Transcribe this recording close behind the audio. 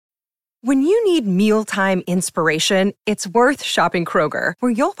When you need mealtime inspiration, it's worth shopping Kroger,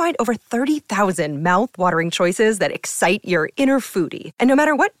 where you'll find over 30,000 mouth-watering choices that excite your inner foodie. And no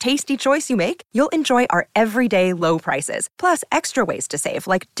matter what tasty choice you make, you'll enjoy our everyday low prices, plus extra ways to save,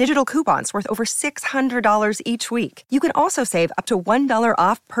 like digital coupons worth over $600 each week. You can also save up to $1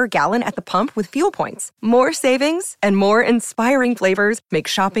 off per gallon at the pump with fuel points. More savings and more inspiring flavors make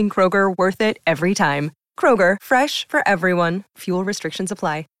shopping Kroger worth it every time. Kroger, fresh for everyone. Fuel restrictions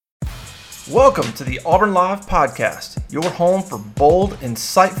apply. Welcome to the Auburn Live Podcast, your home for bold,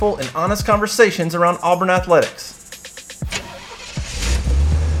 insightful, and honest conversations around Auburn athletics.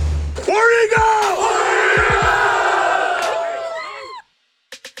 Where'd he go?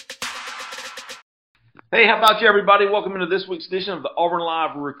 Hey, how about you, everybody? Welcome into this week's edition of the Auburn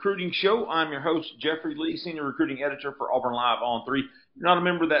Live Recruiting Show. I'm your host, Jeffrey Lee, Senior Recruiting Editor for Auburn Live on 3. If you're not a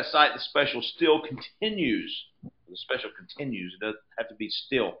member of that site, the special still continues. The special continues. It doesn't have to be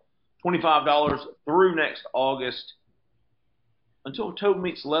still. $25 through next August until toe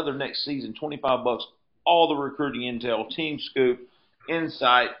meets leather next season. $25, all the recruiting intel, team scoop,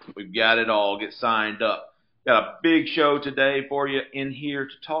 insight. We've got it all. Get signed up. Got a big show today for you in here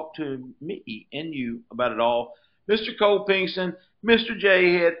to talk to me and you about it all. Mr. Cole Pinkston, Mr.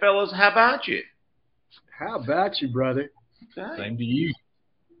 J-Head. Fellas, how about you? How about you, brother? Okay. Same to you.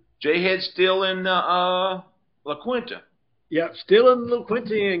 J-Head's still in La Quinta. Yep, still in the La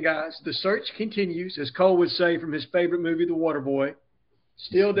Quinta Inn, guys. The search continues, as Cole would say from his favorite movie, The Waterboy.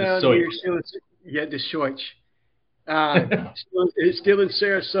 Still down here, the Shoich. Still in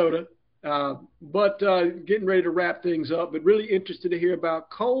Sarasota. But getting ready to wrap things up, but really interested to hear about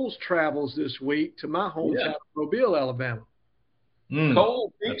Cole's travels this week to my hometown, Mobile, Alabama.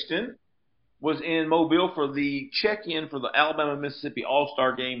 Cole Pinkston was in Mobile for the check-in for the Alabama-Mississippi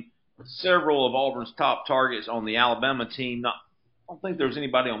All-Star Game. Several of Auburn's top targets on the Alabama team. I don't think there was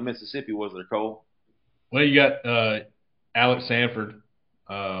anybody on Mississippi, was there, Cole? Well, you got Alex Sanford.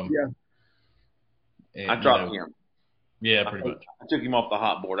 I dropped him. Yeah, pretty much. I took him off the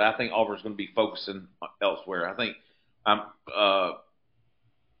hot board. I think Auburn's going to be focusing elsewhere. I think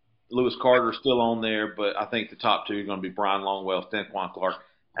Lewis Carter's still on there, but I think the top two are going to be Brian Longwell, Stanquan Clark,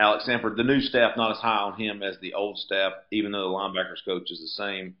 Alex Sanford. The new staff not as high on him as the old staff, even though the linebackers coach is the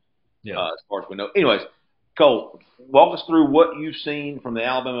same. As far as we know. Anyways, Cole, walk us through what you've seen from the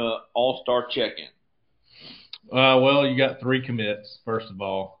Alabama All-Star check-in. Well, you got 3 commits, first of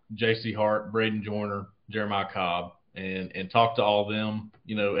all, J.C. Hart, Braden Joyner, Jeremiah Cobb, and talk to all of them,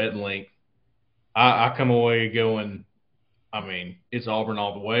 at length. I come away going, it's Auburn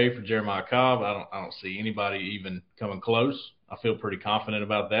all the way for Jeremiah Cobb. I don't see anybody even coming close. I feel pretty confident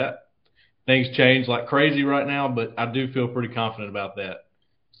about that. Things change like crazy right now, but I do feel pretty confident about that.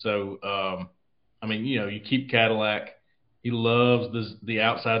 So, you keep Cadillac. He loves the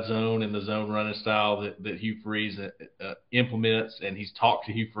outside zone and the zone running style that Hugh Freeze implements, and he's talked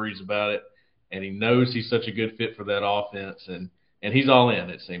to Hugh Freeze about it, and he knows he's such a good fit for that offense, and he's all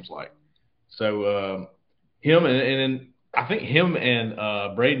in, it seems like. So, him and I think him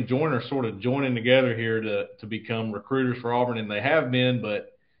and Braden Joyner sort of joining together here to become recruiters for Auburn, and they have been, but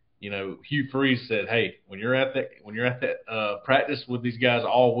Hugh Freeze said, "Hey, when you're at that practice with these guys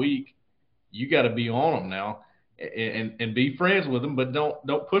all week, you got to be on them now, and be friends with them, but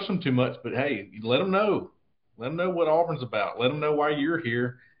don't push them too much. But hey, let them know what Auburn's about. Let them know why you're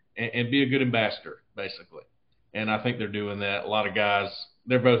here, and be a good ambassador, basically." And I think they're doing that. A lot of guys,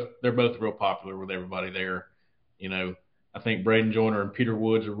 they're both real popular with everybody there. I think Braden Joyner and Peter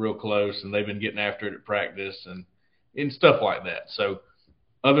Woods are real close, and they've been getting after it at practice and stuff like that. So.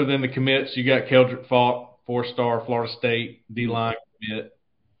 Other than the commits, you got Keldrick Falk, 4-star Florida State D-line commit.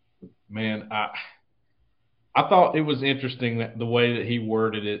 Man, I thought it was interesting that the way that he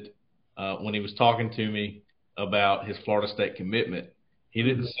worded it when he was talking to me about his Florida State commitment. He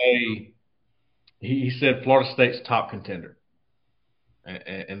didn't say – he said Florida State's top contender.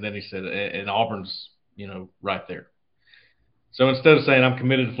 And then he said – and Auburn's, right there. So instead of saying I'm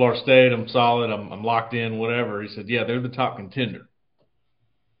committed to Florida State, I'm solid, I'm locked in, whatever, he said, yeah, they're the top contender.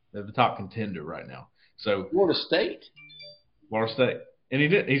 They're the top contender right now. So Florida State. And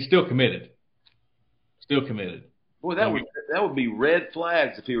he's still committed. Boy, that would be red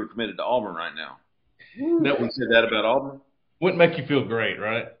flags if he were committed to Auburn right now. That he said that about Auburn. Wouldn't make you feel great,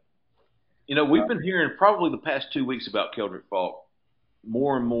 right? We've been hearing probably the past 2 weeks about Keldrick Falk.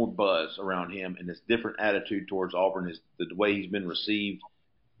 More and more buzz around him and this different attitude towards Auburn, is the way he's been received.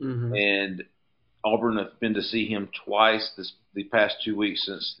 Mm-hmm. And Auburn have been to see him twice the past 2 weeks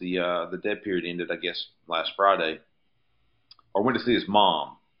since the dead period ended, I guess, last Friday. Or went to see his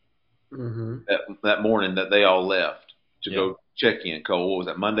mom that morning that they all left to go check-in, Cole? What was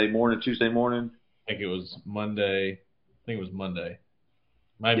that, Monday morning, Tuesday morning? I think it was Monday.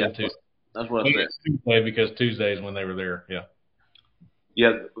 Might have been Tuesday. That's what I said. Tuesday, because Tuesday is when they were there. Yeah.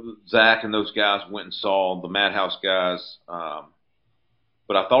 Yeah, Zach and those guys went and saw the Madhouse guys.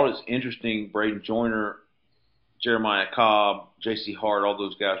 But I thought it's interesting, Braden Joyner, Jeremiah Cobb, J.C. Hart, all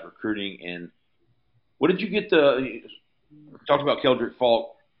those guys recruiting. And what did you get talked about Keldrick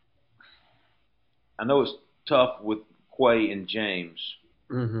Falk. I know it's tough with Quay and James.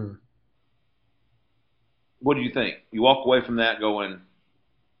 Mm-hmm. What do you think? You walk away from that going,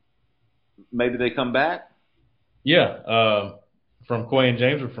 maybe they come back? Yeah. From Quay and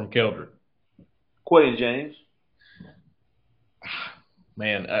James or from Keldrick? Quay and James.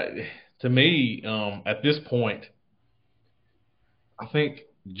 Man, to me, at this point, I think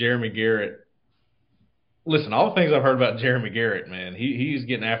Jeremy Garrett. Listen, all the things I've heard about Jeremy Garrett, man, he's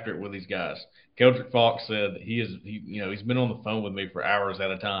getting after it with these guys. Keldrick Falk said he's been on the phone with me for hours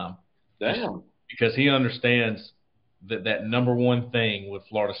at a time. Damn. Because he understands that number one thing with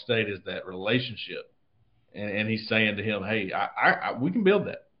Florida State is that relationship. And he's saying to him, hey, we can build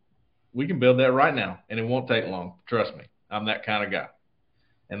that. We can build that right now, and it won't take long. Trust me. I'm that kind of guy.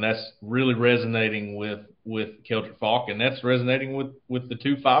 And that's really resonating with Keldrick Falk, and that's resonating with the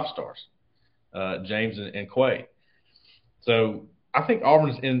 2 5-stars, James and Quay. So I think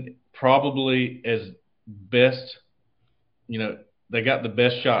Auburn's in probably as best, they got the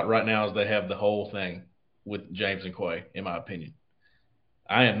best shot right now as they have the whole thing with James and Quay, in my opinion.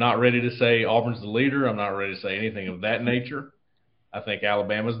 I am not ready to say Auburn's the leader. I'm not ready to say anything of that nature. I think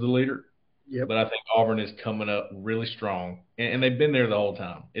Alabama's the leader. Yep. But I think Auburn is coming up really strong, and they've been there the whole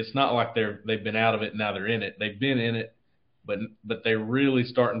time. It's not like they've been out of it and now they're in it. They've been in it, but they're really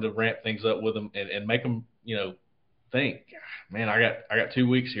starting to ramp things up with them and make them, think, man, I got 2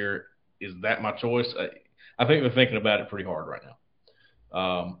 weeks here. Is that my choice? I think they're thinking about it pretty hard right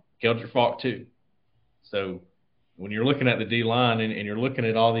now. Keldrick Falk too. So when you're looking at the D-line and you're looking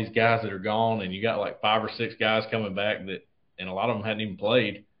at all these guys that are gone, and you got like 5 or 6 guys coming back and a lot of them hadn't even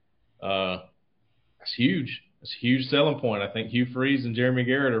played. It's huge. It's a huge selling point. I think Hugh Freeze and Jeremy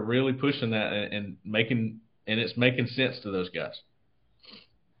Garrett are really pushing that and it's making sense to those guys.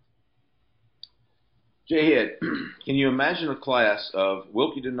 J-Head, can you imagine a class of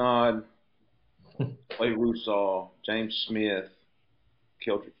Wilkie Denard, Clay Russaw, James Smith,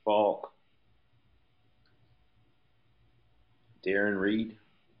 Keldrick Falk, Darren Reed?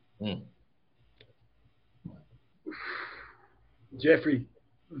 Jeffrey,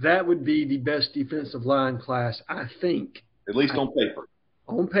 that would be the best defensive line class, I think. At least on paper.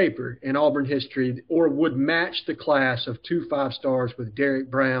 On paper in Auburn history, or would match the class of 2 5-stars with Derek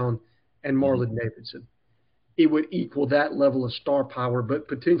Brown and Marlon Davidson. It would equal that level of star power, but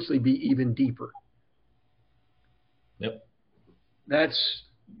potentially be even deeper. Yep.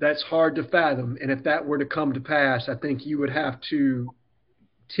 That's hard to fathom. And if that were to come to pass, I think you would have to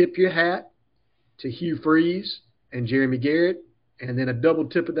tip your hat to Hugh Freeze and Jeremy Garrett, and then a double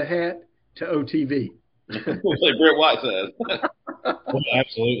tip of the hat to OTV. Like Brett White says. Well,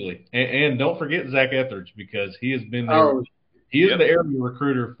 absolutely. And don't forget Zach Etheridge, because he has been there. He is the area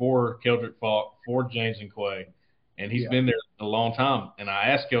recruiter for Keldrick Falk, for James and Quay, and he's been there a long time. And I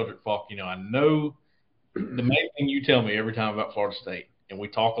asked Keldrick Falk, I know the main thing you tell me every time about Florida State, and we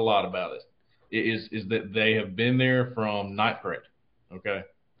talk a lot about it, is that they have been there from 9th grade. Okay?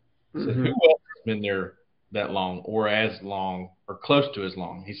 So who else has been there that long or as long or close to as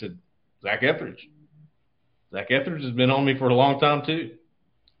long? He said, Zach Etheridge. Zach Etheridge has been on me for a long time too.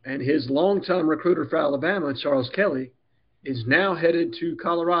 And his longtime recruiter for Alabama, Charles Kelly, is now headed to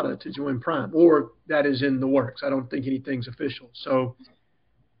Colorado to join Prime, or that is in the works. I don't think anything's official. So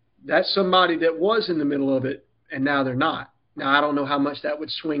that's somebody that was in the middle of it, and now they're not. Now, I don't know how much that would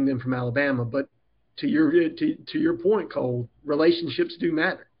swing them from Alabama, but to your point, Cole, relationships do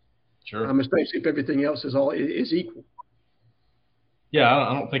matter. Sure. Especially if everything else is equal. Yeah,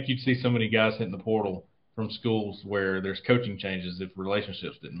 I don't think you'd see so many guys hitting the portal from schools where there's coaching changes if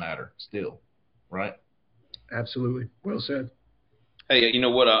relationships didn't matter still, right? Absolutely. Well said. Hey, you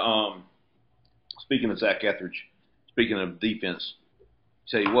know what? Speaking of Zach Etheridge, speaking of defense,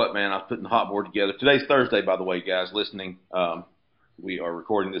 tell you what, man, I was putting the hot board together. Today's Thursday, by the way, guys listening. We are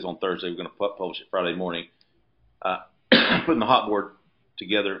recording this on Thursday. We're going to publish it Friday morning. Putting the hot board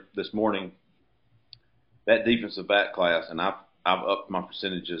together this morning. That defensive back class, and I've upped my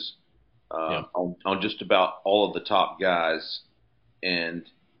percentages on just about all of the top guys. And,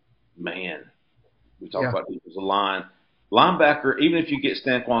 man, we talk about defensive line. Linebacker, even if you get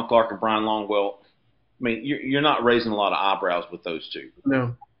Stanquan Clark and Brian Longwell, I mean, you're not raising a lot of eyebrows with those two.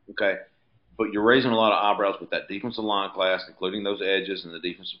 No. Okay. but you're raising a lot of eyebrows with that defensive line class, including those edges and the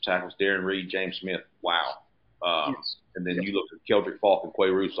defensive tackles, Darren Reed, James Smith. Wow. Yes. And then you look at Keldrick Falk and Quay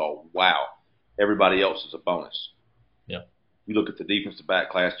Russaw. Wow. Everybody else is a bonus. Yeah. You look at the defensive back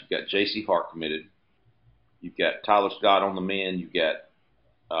class, you've got J.C. Hart committed. You've got Tyler Scott on the men. You've got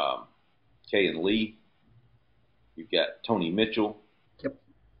Kayan Lee. You've got Tony Mitchell. Yep.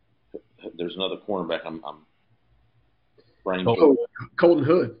 There's another cornerback. I'm brain. Colton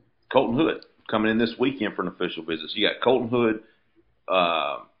Hood. Colton Hood coming in this weekend for an official visit. So you got Colton Hood,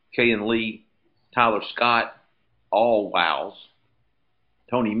 Kayan Lee, Tyler Scott, all wows.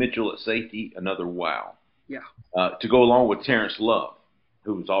 Tony Mitchell at safety, another wow. Yeah. To go along with Terrence Love,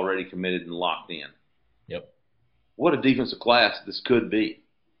 who's already committed and locked in. Yep. What a defensive class this could be.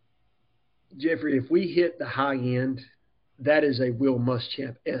 Jeffrey, if we hit the high end, that is a Will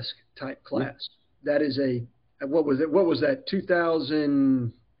Muschamp-esque type class. Yeah. That is what was it? What was that,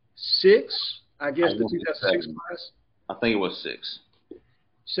 2006? I guess the 2006 class? I think it was 6.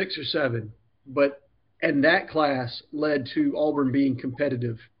 6 or 7. And that class led to Auburn being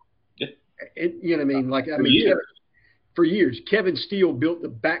competitive. Yeah. You know what I mean? For years. Kevin Steele built the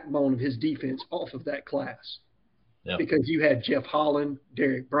backbone of his defense off of that class. Yeah. Because you had Jeff Holland,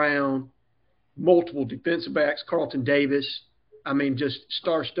 Derek Brown, multiple defensive backs, Carlton Davis. I mean, just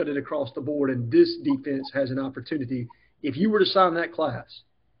star-studded across the board. And this defense has an opportunity. If you were to sign that class,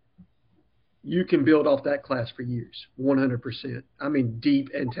 you can build off that class for years, 100%. I mean, deep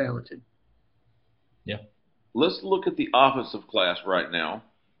and talented. Yeah. Let's look at the offensive class right now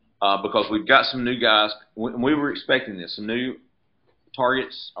because we've got some new guys. We were expecting this. Some new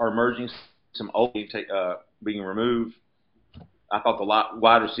targets are emerging, some old being removed. I thought the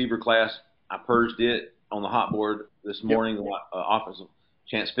wide receiver class, I purged it on the hot board this morning. Yep. Offensive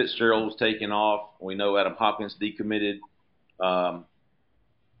Chance Fitzgerald was taken off. We know Adam Hopkins decommitted.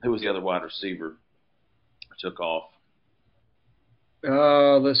 Who was the other wide receiver I took off?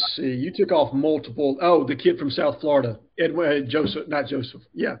 Let's see. You took off multiple. Oh, the kid from South Florida, Joseph.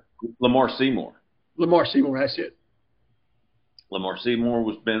 Yeah, Lamar Seymour. Lamar Seymour. That's it. Lamar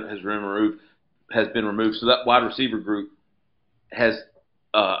Seymour has been removed. So that wide receiver group has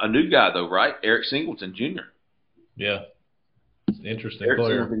a new guy though, right? Eric Singleton Jr. Yeah, interesting Eric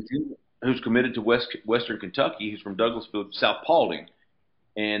player. Singleton Jr., who's committed to Western Kentucky. He's from Douglasville, South Paulding,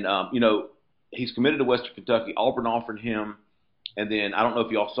 and he's committed to Western Kentucky. Auburn offered him. And then I don't know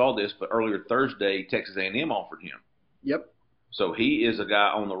if y'all saw this, but earlier Thursday, Texas A&M offered him. Yep. So he is a guy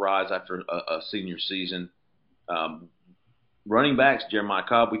on the rise after a senior season. Running backs, Jeremiah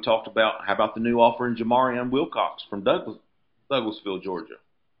Cobb, we talked about. How about the new offer in Jamarion Wilcox from Douglasville, Georgia?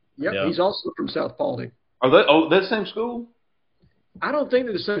 Yep, yeah. He's also from South Paulding. Are they the same school? I don't think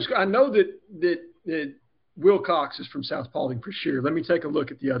they're the same school. I know that Wilcox is from South Paulding for sure. Let me take a look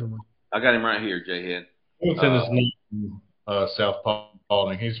at the other one. I got him right here, J-Head. South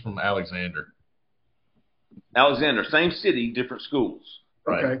Paulding. He's from Alexander. Alexander, same city, different schools.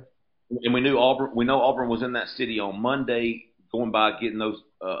 Right. Okay. And we know Auburn was in that city on Monday, going by getting a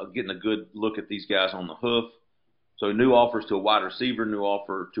good look at these guys on the hoof. So new offers to a wide receiver, new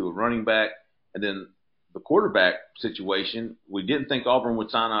offer to a running back, and then the quarterback situation. We didn't think Auburn would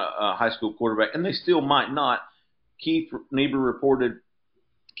sign a high school quarterback, and they still might not. Keith Niebuhr reported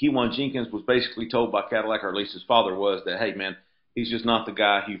Keywan Jenkins was basically told by Cadillac, or at least his father was, that, hey, man, he's just not the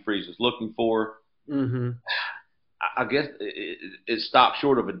guy Hugh Freeze is looking for. Mm-hmm. I guess it stopped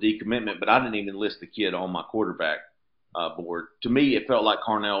short of a decommitment, but I didn't even list the kid on my quarterback board. To me, it felt like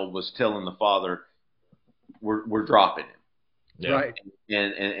Carnell was telling the father, we're dropping him. Yeah. Right.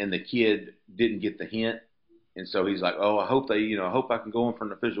 And the kid didn't get the hint. And so he's like, I hope I hope I can go in for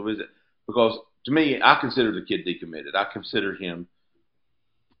an official visit. Because to me, I consider the kid decommitted. I consider him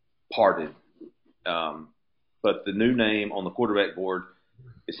parted. But the new name on the quarterback board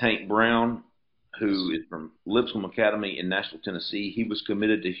is Hank Brown, who is from Lipscomb Academy in Nashville, Tennessee. He was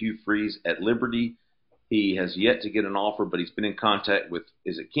committed to Hugh Freeze at Liberty. He has yet to get an offer, but he's been in contact with,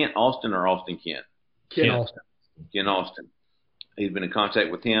 is it Kent Austin or Austin Kent? Kent Austin. Kent Austin. He's been in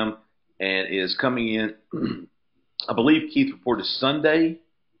contact with him and is coming in, I believe Keith reported Sunday.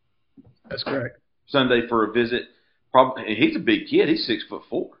 That's correct. Sunday for a visit. Probably, he's a big kid. He's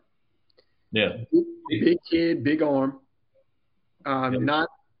 6'4". Yeah. Big kid, big arm.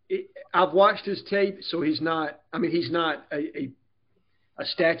 I've watched his tape, so he's not a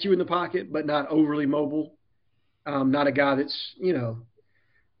statue in the pocket, but not overly mobile. Not a guy that's,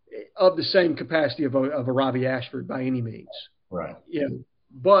 of the same capacity of a Robbie Ashford by any means. Right. Yeah.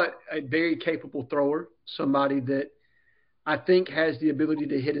 But a very capable thrower, somebody that I think has the ability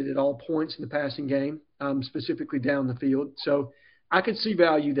to hit it at all points in the passing game, specifically down the field. So I could see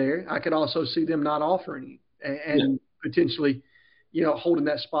value there. I could also see them not offering and potentially, holding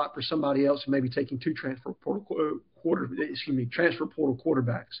that spot for somebody else and maybe taking two transfer portal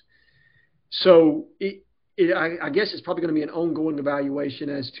quarterbacks. So I guess it's probably going to be an ongoing evaluation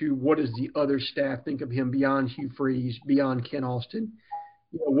as to what does the other staff think of him beyond Hugh Freeze, beyond Ken Austin.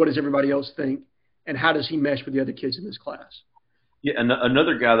 What does everybody else think, and how does he mesh with the other kids in this class? Yeah, and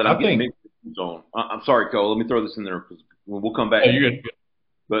another guy that I'm getting mixed reviews on. I'm sorry, Cole. Let me throw this in there because we'll come back. Oh, you're good.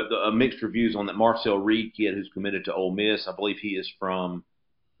 But mixed reviews on that Marcel Reed kid who's committed to Ole Miss. I believe he is from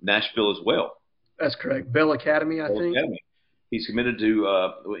Nashville as well. That's correct. Bell Academy, I think. Academy. He's committed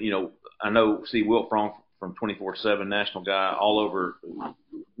to, I know Steve Wiltfong from 24/7, national guy, all over,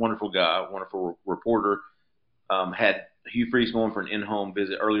 wonderful guy, wonderful reporter. Had Hugh Freeze going for an in-home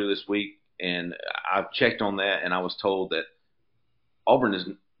visit earlier this week, and I've checked on that, and I was told that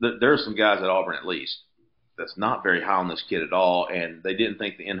there are some guys at Auburn at least that's not very high on this kid at all, and they didn't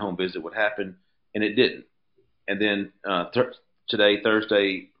think the in-home visit would happen, and it didn't. And then today,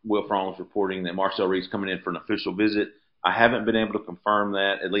 Thursday, Wiltfong was reporting that Marcel Reed's coming in for an official visit. I haven't been able to confirm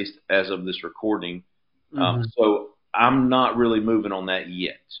that, at least as of this recording. So I'm not really moving on that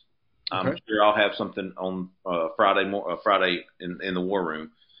yet. I'm sure I'll have something on Friday in the War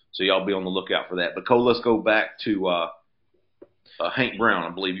Room, so y'all be on the lookout for that. But Cole, let's go back to Hank Brown. I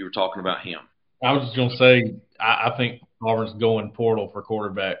believe you were talking about him. I was just going to say, I think Auburn's going portal for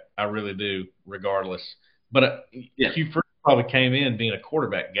quarterback. I really do, regardless. But Hugh Freeze probably came in being a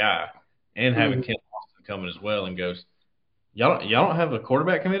quarterback guy and having Ken Austin coming as well, and goes, y'all don't have a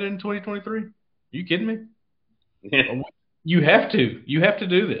quarterback committed in 2023? Are you kidding me? Yeah. You have to. You have to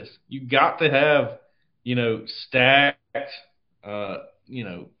do this. You got to have, stacked,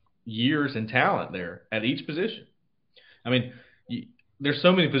 years and talent there at each position. I mean, there's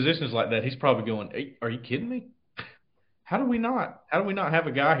so many positions like that. He's probably going, hey, are you kidding me? How do we not have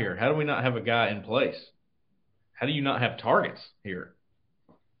a guy here? How do we not have a guy in place? How do you not have targets here?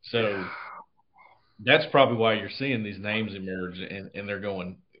 So that's probably why you're seeing these names emerge, and they're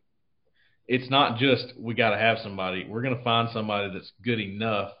going, it's not just we got to have somebody. We're going to find somebody that's good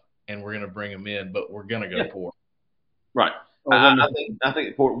enough, and we're going to bring them in, but we're going to go portal. Right. I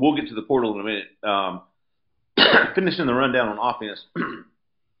think we'll get to the portal in a minute. Finishing the rundown on offense,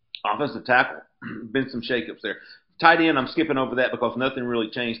 offensive tackle, been some shakeups there. Tight end, I'm skipping over that because nothing really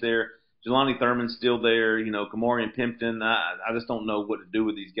changed there. Jelani Thurman's still there. Kamarian Pimpton. I just don't know what to do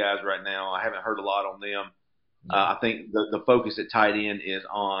with these guys right now. I haven't heard a lot on them. I think the focus at tight end is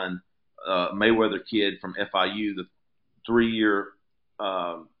on Mayweather kid from FIU, the 3-year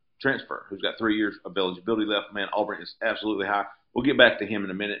transfer, who's got 3 years of eligibility left. Man, Auburn is absolutely high. We'll get back to him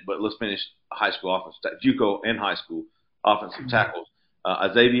in a minute, but let's finish high school offensive JUCO and high school offensive tackles.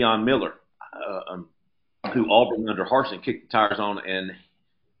 Xavion Miller, who Auburn under Harsin kicked the tires on, and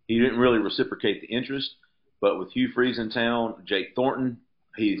he didn't really reciprocate the interest. But with Hugh Freeze in town, Jake Thornton,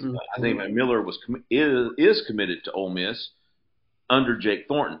 Xavion Miller is committed to Ole Miss under Jake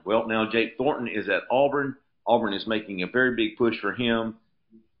Thornton. Well, now Jake Thornton is at Auburn. Auburn is making a very big push for him.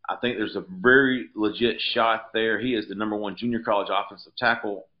 I think there's a very legit shot there. He is the #1 junior college offensive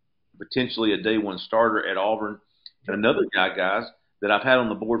tackle, potentially a day one starter at Auburn. And another guy, guys, that I've had on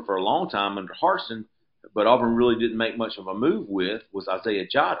the board for a long time under Harsin, but Auburn really didn't make much of a move with, was Isaiah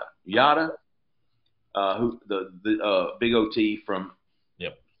Yada. Yada, who the big OT from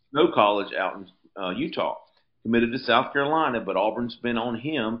Snow College out in Utah, committed to South Carolina, but Auburn's been on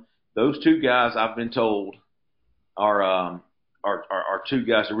him. Those two guys, I've been told, are two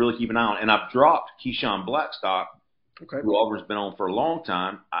guys to really keep an eye on. And I've dropped Keyshawn Blackstock, who Auburn's been on for a long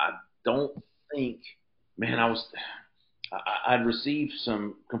time. I don't think, I'd received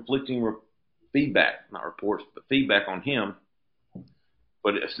some conflicting feedback, not reports, but feedback on him.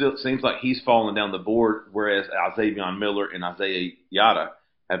 But it still seems like he's fallen down the board, whereas Xavion Miller and Isaiah Yada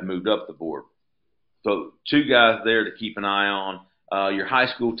have moved up the board. So two guys there to keep an eye on. Your high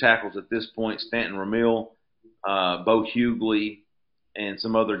school tackles at this point, Stanton Ramil, Bo Hughley, and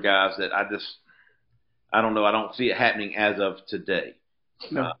some other guys that I don't know. I don't see it happening as of today.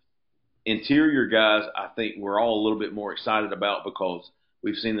 No. Interior guys, I think we're all a little bit more excited about because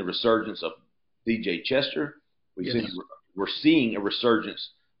we've seen the resurgence of DJ Chester. We're seeing a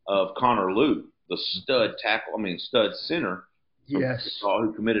resurgence of Connor Lew, the stud center. Yes.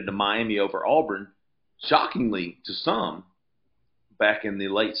 Who committed to Miami over Auburn, shockingly to some, back in the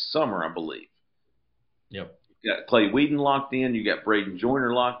late summer, I believe. Yep. You got Clay Whedon locked in. You got Braden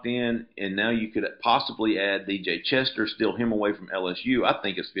Joyner locked in. And now you could possibly add DJ Chester, steal him away from LSU. I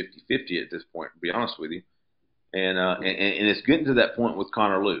think it's 50-50 at this point, to be honest with you. And it's getting to that point with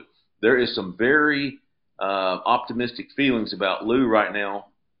Connor Lew. There is some very optimistic feelings about Lou right now.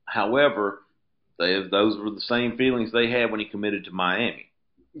 However, those were the same feelings they had when he committed to Miami.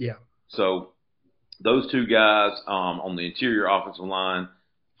 Yeah. So those two guys on the interior offensive line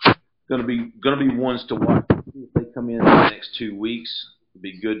going to be ones to watch. If they come in the next 2 weeks, it'd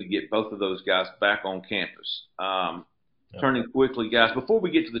be good to get both of those guys back on campus. Turning quickly, guys, before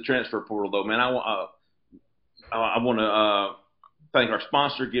we get to the transfer portal, though, man, I want to thank our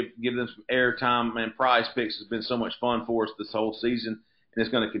sponsor, give them some airtime. Man, Prize Picks has been so much fun for us this whole season, and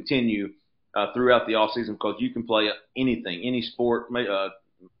it's going to continue throughout the off season because you can play anything, any sport, Major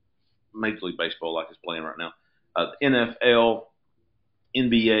League Baseball like it's playing right now, NFL,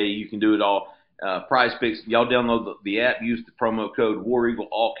 NBA, you can do it all. Prize Picks, y'all download the app, use the promo code War Eagle,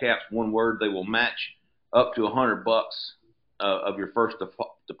 all caps, one word. They will match up to $100 of your first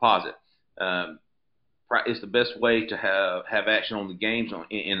deposit. It's the best way to have action on the games.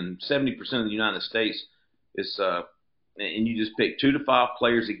 In 70% of the United States, and you just pick 2 to 5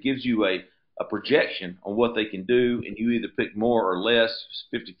 players. It gives you a projection on what they can do, and you either pick more or less,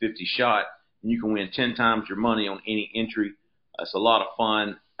 50-50 shot, and you can win 10 times your money on any entry. It's a lot of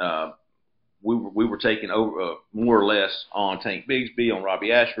fun. We were taking over more or less on Tank Bigsby, on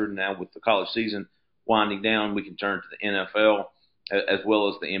Robbie Ashford. Now with the college season winding down, we can turn to the NFL as well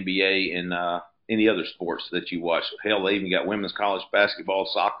as the NBA and any other sports that you watch. Hell, they even got women's college basketball,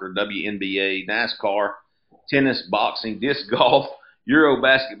 soccer, WNBA, NASCAR, tennis, boxing, disc golf, Euro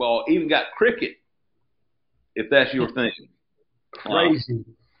basketball, even got cricket, if that's your thing. Crazy.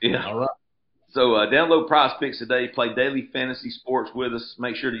 Yeah. All right. So download Prize Picks today. Play daily fantasy sports with us.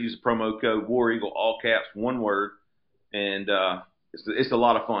 Make sure to use the promo code War Eagle, all caps, one word, and it's a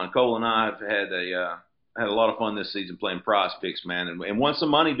lot of fun. Cole and I have had a lot of fun this season playing Prize Picks, man, and won some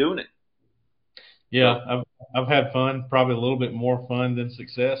money doing it. Yeah, I've had fun. Probably a little bit more fun than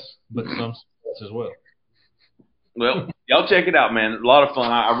success, but some success as well. Well, y'all check it out, man. A lot of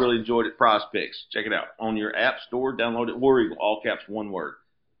fun. I really enjoyed it. Prize Picks. Check it out on your app store. Download it. War Eagle, all caps, one word.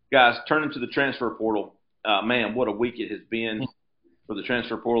 Guys, turning to the transfer portal, man, what a week it has been for the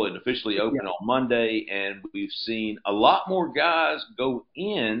transfer portal. It officially opened on Monday, and we've seen a lot more guys go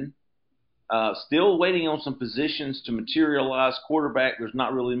in. Still waiting on some positions to materialize. Quarterback, there's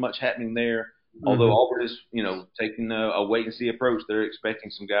not really much happening there. Although Auburn is, taking a wait-and-see approach. They're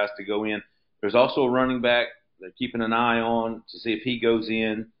expecting some guys to go in. There's also a running back they're keeping an eye on to see if he goes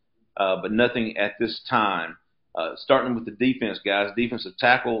in, but nothing at this time. Starting with the defense, guys. Defensive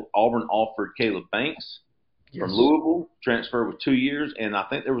tackle, Auburn offered Caleb Banks from Louisville, transfer with 2 years, and I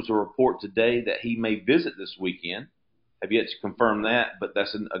think there was a report today that he may visit this weekend. Have yet to confirm that, but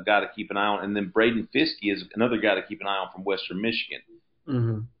that's a guy to keep an eye on. And then Braden Fiske is another guy to keep an eye on from Western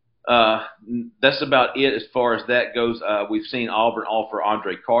Michigan. That's about it as far as that goes. We've seen Auburn offer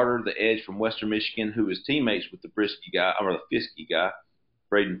Andre Carter, the edge from Western Michigan, who is teammates with the Fiske guy,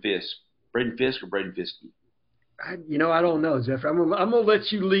 Braden Fiske. Braden Fiske or Braden Fiske? I don't know, Jeff. I'm gonna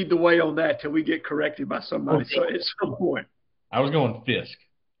let you lead the way on that till we get corrected by somebody. So at some point, I was going Fiske.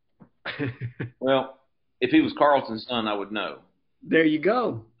 Well, if he was Carlton's son, I would know. There you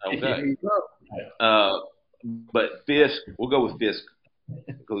go. Okay. There you go. But Fiske, we'll go with Fiske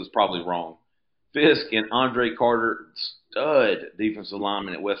because it's probably wrong. Fiske and Andre Carter, stud defensive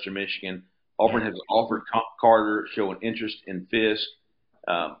lineman at Western Michigan. Auburn has offered Carter, showing interest in Fiske.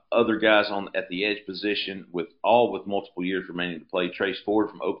 Other guys at the edge position with multiple years remaining to play. Trace Ford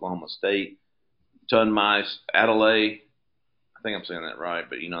from Oklahoma State, Tunmice, Adelaide. I think I'm saying that right,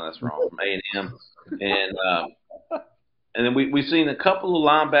 but that's wrong, from A&M. And then we've seen a couple of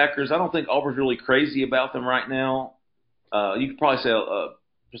linebackers. I don't think Auburn's really crazy about them right now. You could probably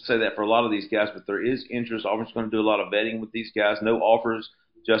say that for a lot of these guys, but there is interest. Auburn's going to do a lot of vetting with these guys. No offers.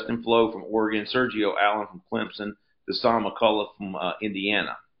 Justin Flo from Oregon, Sergio Allen from Clemson, Deshaun McCullough from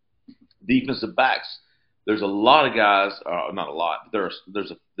Indiana. Defensive backs. There's a lot of guys, not a lot, but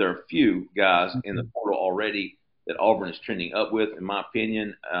there are a few guys in the portal already that Auburn is trending up with, in my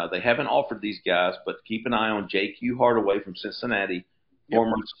opinion. They haven't offered these guys, but keep an eye on J.Q. Hardaway from Cincinnati,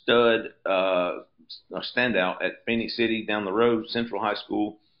 former stud standout at Phoenix City down the road, Central High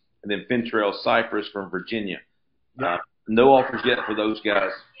School, and then Fentrell Cypress from Virginia. No offers yet for those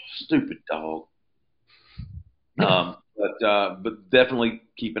guys. Stupid dog. But definitely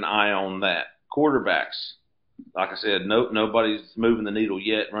keep an eye on that. Quarterbacks, like I said, nobody's moving the needle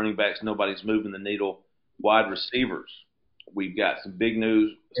yet. Running backs, nobody's moving the needle. Wide receivers, we've got some big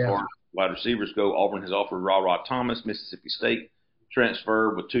news as far as wide receivers go. Auburn has offered Ra Thomas, Mississippi State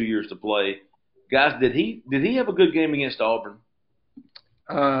transfer with 2 years to play. Guys, did he have a good game against Auburn?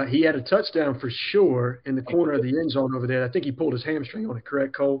 He had a touchdown for sure in the corner of the end zone over there. I think he pulled his hamstring on it,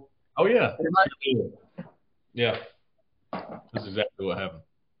 correct, Cole? Oh, yeah. Yeah, that's exactly what happened.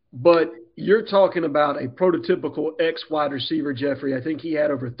 But you're talking about a prototypical ex-wide receiver, Jeffrey. I think he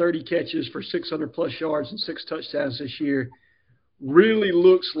had over 30 catches for 600-plus yards and 6 touchdowns this year. Really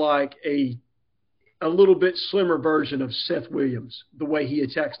looks like a little bit slimmer version of Seth Williams, the way he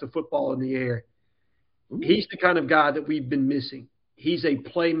attacks the football in the air. He's the kind of guy that we've been missing. He's a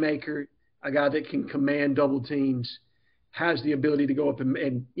playmaker, a guy that can command double teams, has the ability to go up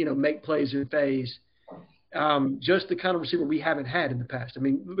and make plays in phase. Just the kind of receiver we haven't had in the past. I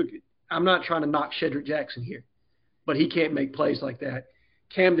mean, look, I'm not trying to knock Shedrick Jackson here, but he can't make plays like that.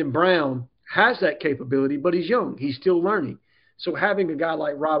 Camden Brown has that capability, but he's young. He's still learning. So having a guy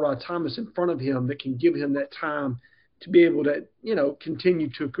like Ra Thomas in front of him that can give him that time to be able to, continue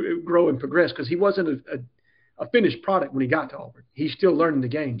to grow and progress, because he wasn't a finished product when he got to Auburn. He's still learning the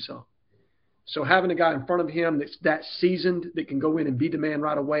game some. So having a guy in front of him that's that seasoned, that can go in and be the man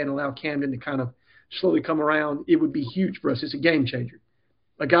right away and allow Camden to kind of slowly come around, it would be huge for us. It's a game changer.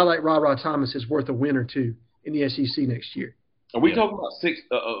 A guy like Ra Thomas is worth a win or two in the SEC next year. Are we talking about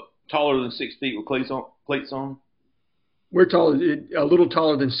taller than 6 feet with cleats on? We're a little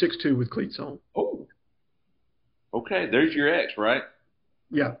taller than 6'2" with cleats on. Oh, okay. There's your ex, right?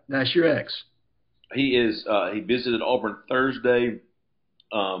 Yeah, that's your ex. He is. He visited Auburn Thursday.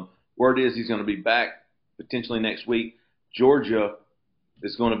 Word is he's going to be back potentially next week. Georgia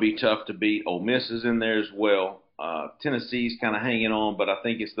is going to be tough to beat. Ole Miss is in there as well. Tennessee's kind of hanging on, but I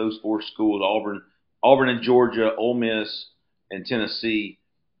think it's those 4 schools: Auburn and Georgia, Ole Miss, and Tennessee.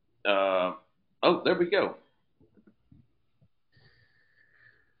 There we go.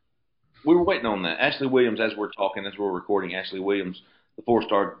 We were waiting on that. Ashley Williams, as we're recording, Ashley Williams, the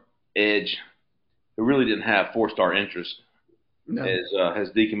 4-star edge, who really didn't have 4-star interest,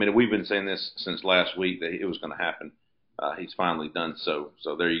 has decommitted. We've been saying this since last week that it was going to happen. He's finally done so.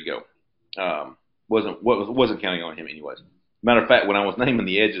 So there you go. Wasn't counting on him anyways. Matter of fact, when I was naming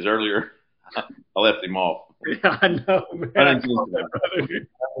the edges earlier, I left him off. Yeah, I know, man. I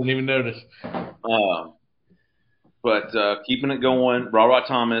didn't even notice. But keeping it going, Ra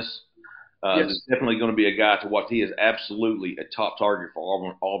Thomas. Yes. Is definitely going to be a guy to watch. He is absolutely a top target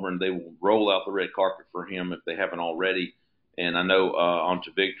for Auburn. They will roll out the red carpet for him if they haven't already. And I know On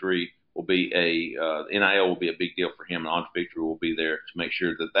to Victory will be NIL will be a big deal for him, and On to Victory will be there to make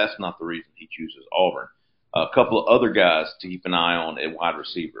sure that that's not the reason he chooses Auburn. A couple of other guys to keep an eye on at wide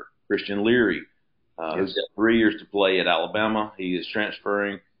receiver. Christian Leary, who's got 3 years to play at Alabama. He is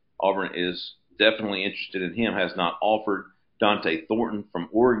transferring. Auburn is definitely interested in him, has not offered. Dante Thornton from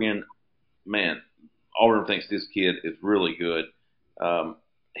Oregon. Man, Auburn thinks this kid is really good. I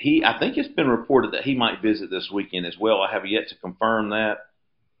think it's been reported that he might visit this weekend as well. I have yet to confirm that,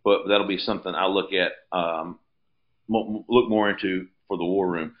 but that'll be something I look more into for the War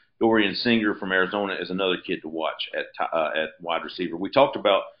Room. Dorian Singer from Arizona is another kid to watch at wide receiver. We talked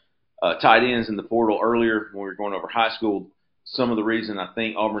about tight ends in the portal earlier when we were going over high school. Some of the reason I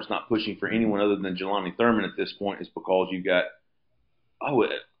think Auburn's not pushing for anyone other than Jelani Thurman at this point is because you got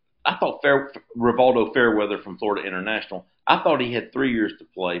I thought Rivaldo Fairweather from Florida International, I thought he had 3 years to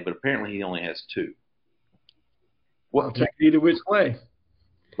play, but apparently he only has 2. I'll take it either which way.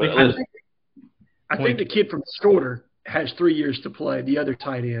 But I think the kid from Shorter has 3 years to play, the other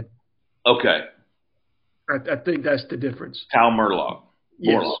tight end. Okay. I think that's the difference. Kyle Murlock.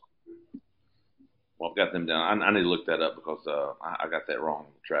 Yes. Well, I've got them down. I need to look that up because I got that wrong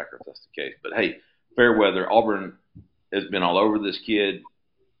on the tracker if that's the case. But, hey, Fairweather, Auburn has been all over this kid.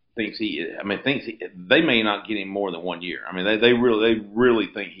 They may not get him more than 1 year. I mean, they really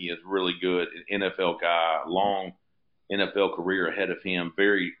think he is really good, an NFL guy, long NFL career ahead of him,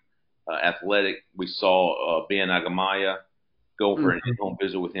 very athletic. We saw Ben Agamaya go for an in-home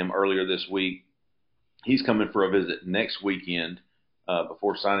visit with him earlier this week. He's coming for a visit next weekend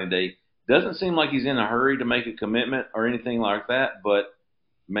before signing day. Doesn't seem like he's in a hurry to make a commitment or anything like that, but,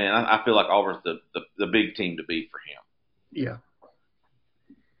 man, I feel like Auburn's the big team to beat for him. Yeah.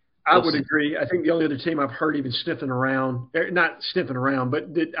 I would agree. I think the only other team I've heard even sniffing around, not sniffing around,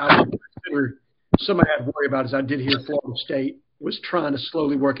 but that I would consider somebody I'd worry about, as I did hear Florida State was trying to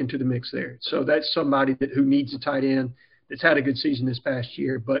slowly work into the mix there. So that's somebody who needs a tight end that's had a good season this past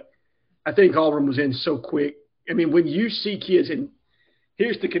year. But I think Auburn was in so quick. I mean, when you see kids, and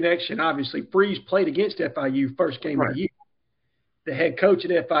here's the connection, obviously, Freeze played against FIU first game of the year. The head coach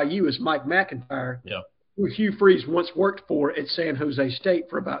at FIU is Mike McIntyre. Yeah. Who Hugh Freeze once worked for at San Jose State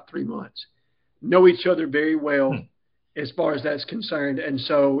for about 3 months. Know each other very well as far as that's concerned. And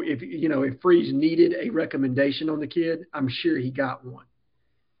so if Freeze needed a recommendation on the kid, I'm sure he got one.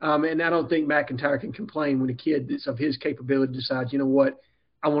 And I don't think McIntyre can complain when a kid that's of his capability decides, you know what,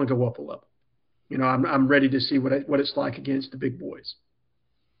 I want to go up a level. I'm ready to see what it's like against the big boys.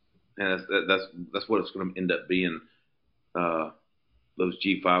 And that's what it's going to end up being. Those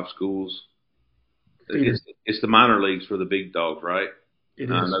G5 schools. It's the minor leagues for the big dogs, right? It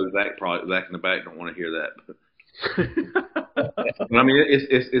is. I know Zach in the back don't want to hear that. But I mean,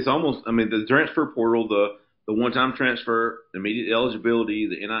 it's almost. I mean, the transfer portal, the one-time transfer, immediate eligibility,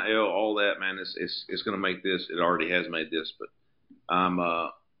 the NIL, all that, man. It's going to make this. It already has made this, but I'm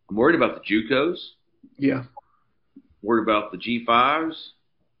worried about the JUCOs. Yeah. Worried about the G5s,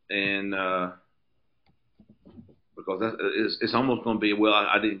 and because it's almost going to be, well,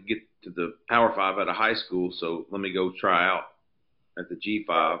 I didn't get to the Power 5 at a high school, so let me go try out at the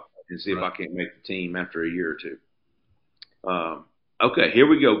G5 and see if I can't make the team after a year or two. Okay, here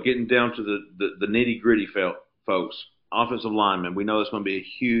we go, getting down to the nitty-gritty, folks. Offensive linemen, we know it's going to be a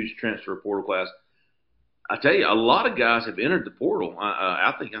huge transfer portal class. I tell you, a lot of guys have entered the portal.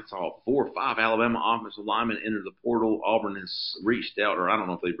 I think I saw 4 or 5 Alabama offensive linemen enter the portal. Auburn has reached out, or I don't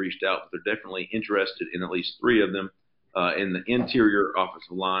know if they've reached out, but they're definitely interested in at least 3 of them. In the interior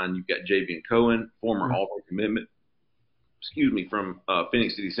offensive line, you've got Javian Cohen, former Auburn commitment, from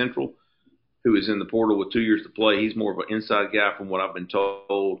Phoenix City Central, who is in the portal with 2 years to play. He's more of an inside guy from what I've been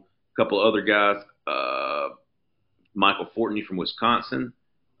told. A couple of other guys, Michael Fortney from Wisconsin,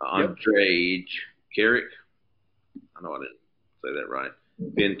 Andre Carrick. I know I didn't say that right.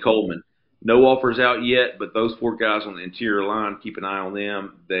 Ben Coleman. No offers out yet, but those 4 guys on the interior line, keep an eye on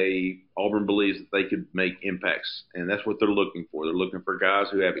them. Auburn believes that they could make impacts, and that's what they're looking for. They're looking for guys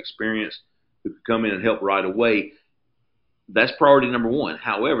who have experience, who could come in and help right away. That's priority number 1.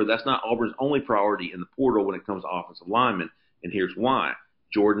 However, that's not Auburn's only priority in the portal when it comes to offensive linemen, and here's why.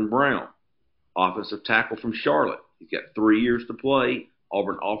 Jordan Brown, offensive tackle from Charlotte. He's got 3 years to play.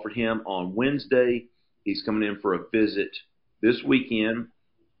 Auburn offered him on Wednesday. He's coming in for a visit this weekend,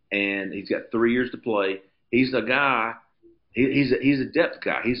 and he's got 3 years to play. He's a guy. He's a depth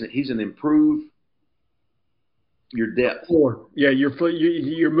guy. He's an improve your depth. Floor. Yeah,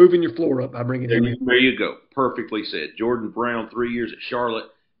 you're moving your floor up by bringing him in. There you go. Perfectly said. Jordan Brown, 3 years at Charlotte.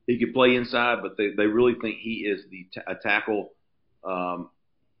 He could play inside, but they really think he is a tackle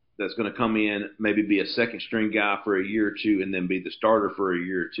that's going to come in, maybe be a second-string guy for a year or two, and then be the starter for a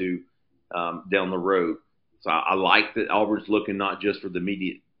year or two down the road. So I like that Auburn's looking not just for the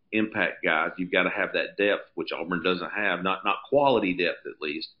immediate impact guys. You've got to have that depth, which Auburn doesn't have, not quality depth at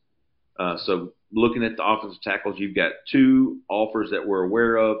least. So looking at the offensive tackles, you've got 2 offers that we're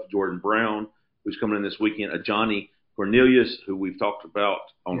aware of. Jordan Brown, who's coming in this weekend, Johnny Cornelius, who we've talked about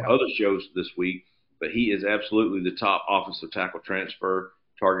on other shows this week, but he is absolutely the top offensive tackle transfer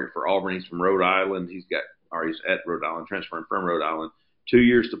target for Auburn. He's from Rhode Island. He's at Rhode Island, transferring from Rhode Island. 2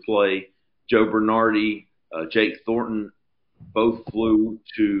 years to play. Joe Bernardi, Jake Thornton, both flew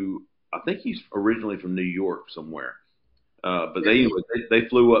to, I think he's originally from New York somewhere. But they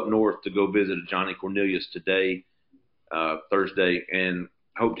flew up north to go visit Johnny Cornelius today, Thursday, and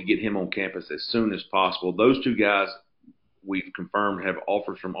hope to get him on campus as soon as possible. Those 2 guys we've confirmed have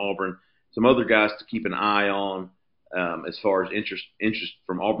offers from Auburn. Some other guys to keep an eye on as far as interest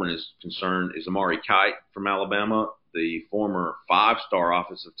from Auburn is concerned is Amari Kite from Alabama, the former 5-star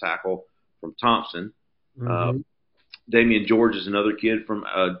offensive tackle from Thompson. Damian George is another kid from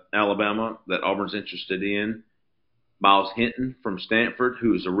Alabama that Auburn's interested in. Miles Hinton from Stanford,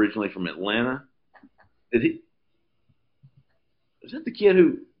 who is originally from Atlanta. Is that the kid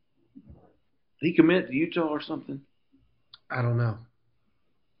who he committed to Utah or something? I don't know.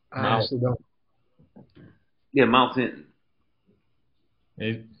 I honestly don't. Yeah, Miles Hinton.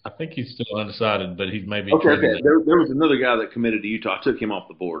 I think he's still undecided, but he's maybe. Okay. There was another guy that committed to Utah. I took him off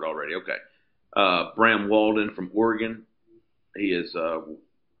the board already. Okay. Bram Walden from Oregon. He is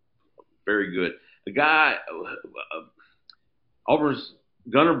very good. The guy, Auburn's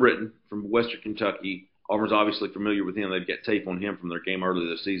Gunnar Britton from Western Kentucky. Auburn's obviously familiar with him. They've got tape on him from their game earlier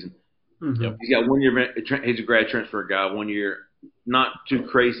this season. Yep. He's got 1 year. He's a grad transfer guy. 1 year. Not too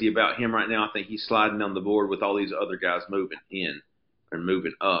crazy about him right now. I think he's sliding down the board with all these other guys moving in and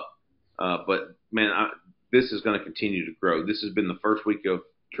moving up. But man, this is going to continue to grow. This has been the first week of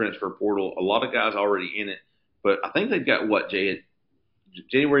transfer portal. A lot of guys already in it, but I think they've got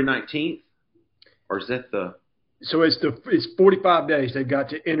January 19th, or is that the? So it's 45 days they've got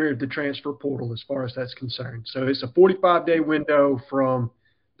to enter the transfer portal as far as that's concerned. So it's a 45-day window from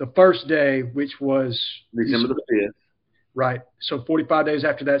the first day, which was December the 5th. Right. So 45 days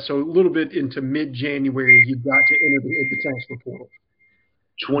after that. So a little bit into mid-January, you've got to enter the transfer portal.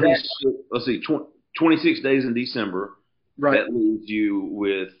 26 days in December. Right. That leaves you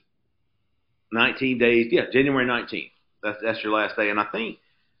with 19 days. Yeah, January 19th. That's your last day. And I think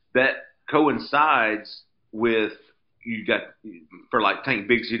that coincides with you got for like Tank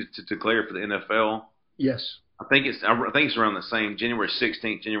Bigsby to declare for the NFL. Yes. I think it's around the same January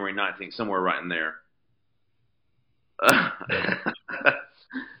 16th, January 19th, somewhere right in there.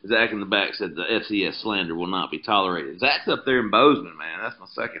 Zach in the back said the FCS slander will not be tolerated. Zach's up there in Bozeman, man. That's my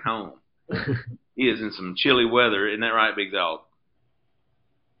second home. He is in some chilly weather. Isn't that right, Big Dog?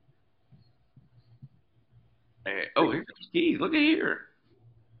 Hey, oh, here's Keith. Look at here.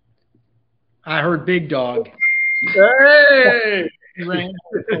 I heard Big Dog. Hey! He ran.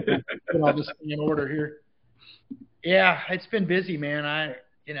 Put all this thing in order here. Yeah, it's been busy, man.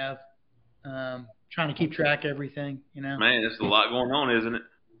 Trying to keep track of everything, Man, there's a lot going on, isn't it?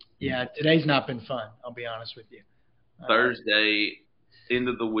 Yeah, today's not been fun. I'll be honest with you. Thursday, end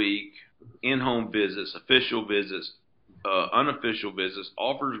of the week, in-home visits, official visits, unofficial visits,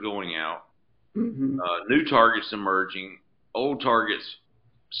 offers going out, new targets emerging, old targets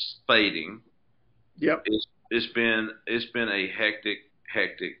fading. Yep. It's been a hectic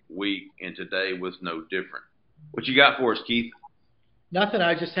week, and today was no different. What you got for us, Keith? Nothing.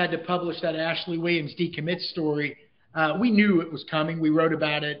 I just had to publish that Ashley Williams decommit story. We knew it was coming. We wrote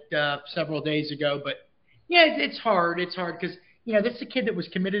about it several days ago. But, yeah, it's hard. It's hard because, this is a kid that was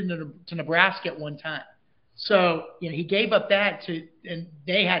committed to Nebraska at one time. So, he gave up that and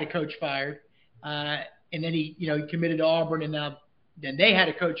they had a coach fired. And then he committed to Auburn, and then they had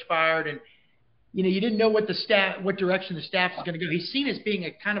a coach fired. And, you didn't know what direction the staff was going to go. He's seen as being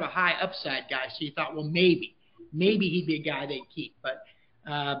a kind of a high upside guy. So you thought, well, maybe he'd be a guy they'd keep. But,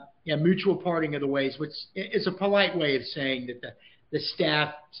 mutual parting of the ways, which is a polite way of saying that the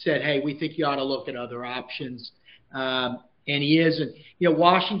staff said, hey, we think you ought to look at other options. And he is. And,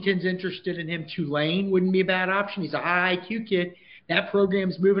 Washington's interested in him. Tulane wouldn't be a bad option. He's a high IQ kid. That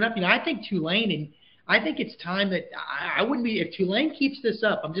program's moving up. I think Tulane, and I think it's time that I wouldn't be – if Tulane keeps this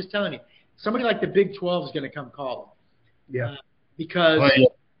up, I'm just telling you, somebody like the Big 12 is going to come call them. Yeah. Because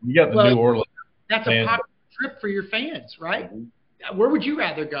you got the New Orleans. That's a popular trip for your fans, right? Mm-hmm. Where would you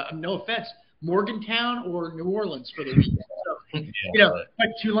rather go? No offense, Morgantown or New Orleans for the weekend. So, but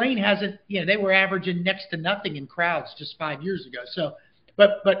Tulane hasn't. They were averaging next to nothing in crowds just 5 years ago. So,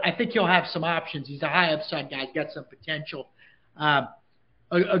 but I think he'll have some options. He's a high upside guy. He's got some potential.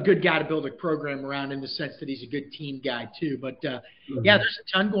 A good guy to build a program around in the sense that he's a good team guy too. But there's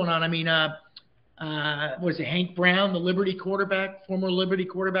a ton going on. I mean, was it Hank Brown, the Liberty quarterback, former Liberty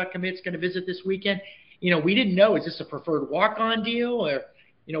quarterback commit's going to visit this weekend? We didn't know, is this a preferred walk-on deal or,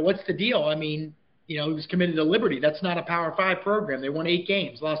 what's the deal? I mean, he was committed to Liberty. That's not a Power 5 program. They won 8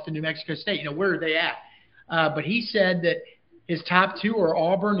 games, lost to New Mexico State. Where are they at? But he said that his top 2 are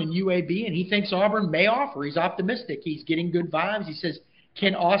Auburn and UAB, and he thinks Auburn may offer. He's optimistic. He's getting good vibes. He says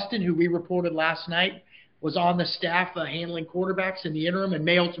Ken Austin, who we reported last night, was on the staff handling quarterbacks in the interim and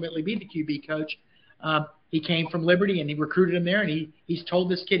may ultimately be the QB coach. He came from Liberty, and he recruited him there, and he's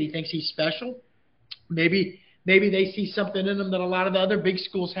told this kid he thinks he's special. Maybe they see something in him that a lot of the other big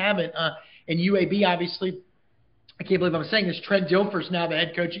schools haven't. And UAB, obviously, I can't believe I'm saying this, Trent Dilfer's now the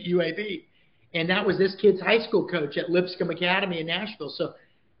head coach at UAB. And that was this kid's high school coach at Lipscomb Academy in Nashville. So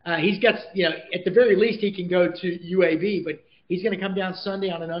he's got, at the very least, he can go to UAB, but he's going to come down Sunday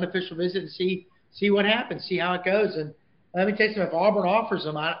on an unofficial visit and see what happens, see how it goes. And let me tell you something, if Auburn offers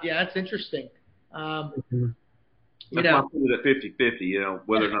him, that's interesting. That's why I put it at 50-50,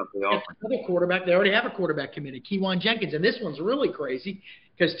 whether or not they offer. Another quarterback, they already have a quarterback committed, Keywan Jenkins. And this one's really crazy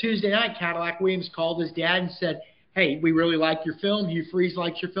because Tuesday night, Cadillac Williams called his dad and said, hey, we really like your film. Hugh Freeze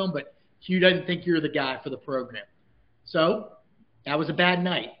likes your film, but Hugh doesn't think you're the guy for the program. So that was a bad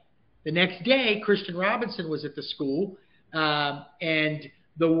night. The next day, Christian Robinson was at the school, and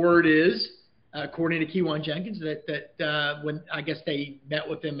the word is, according to Keywan Jenkins, that when I guess they met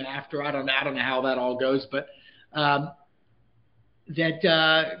with him after, I don't know how that all goes, but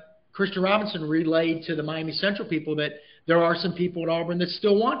that Christian Robinson relayed to the Miami Central people that there are some people at Auburn that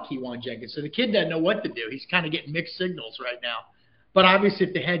still want Keywan Jenkins. So the kid doesn't know what to do. He's kind of getting mixed signals right now. But obviously,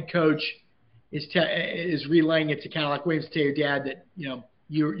 if the head coach is relaying it to Cadillac Williams to your dad that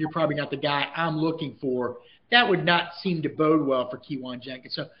you're probably not the guy I'm looking for, that would not seem to bode well for Keywan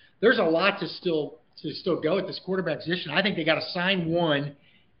Jenkins. So there's a lot to still go at this quarterback position. I think they got to sign one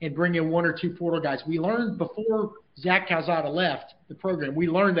and bring in 1 or 2 portal guys. We learned before Zach Calzada left the program, we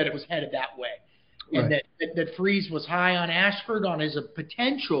learned that it was headed that way. Right. And that Freeze was high on Ashford on his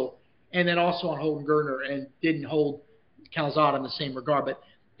potential and then also on Holden Geriner and didn't hold Calzada in the same regard. But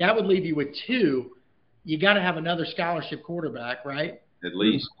that would leave you with 2. You got to have another scholarship quarterback, right? At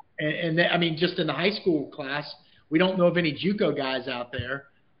least. And I mean, just in the high school class, we don't know of any JUCO guys out there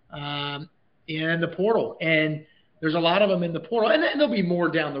in the portal. And there's a lot of them in the portal, and there'll be more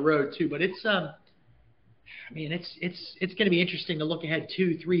down the road too. But it's it's going to be interesting to look ahead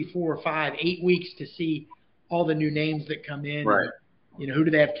 2, 3, 4, 5, 8 weeks to see all the new names that come in. Right. And, who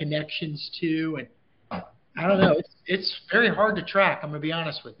do they have connections to? And I don't know. It's very hard to track. I'm going to be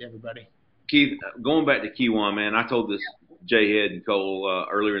honest with you, everybody. Keith, going back to Kiwan, man, I told this Jay Head and Cole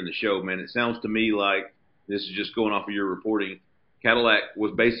earlier in the show, man. It sounds to me like, this is just going off of your reporting, Cadillac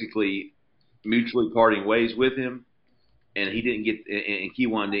was basically mutually parting ways with him, and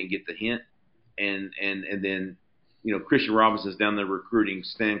Kiwan didn't get the hint, and then Christian Robinson's down there recruiting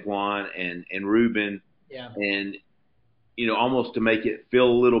Stanquan and Ruben, and almost to make it feel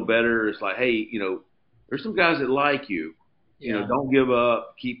a little better, it's like, hey, there's some guys that like you, don't give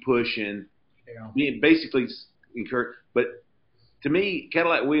up, keep pushing, basically encourage. But to me,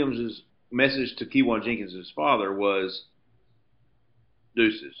 Cadillac Williams' message to Kiwan Jenkins, his father, was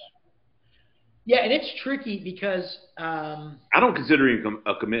deuces. Yeah, and it's tricky because I don't consider him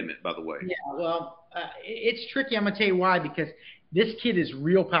a commitment, by the way. Yeah, well, it's tricky. I'm going to tell you why, because this kid is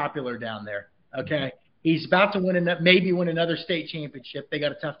real popular down there, okay? He's about to maybe win another state championship. They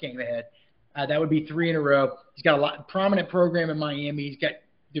got a tough game ahead. That would be 3 in a row. He's got a prominent program in Miami. He's got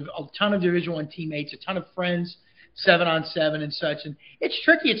a ton of Division I teammates, a ton of friends, 7-on-7 and such. And it's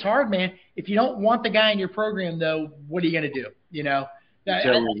tricky. It's hard, man. If you don't want the guy in your program, though, what are you going to do? You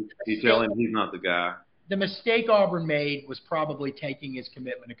tell him he's not the guy. The mistake Auburn made was probably taking his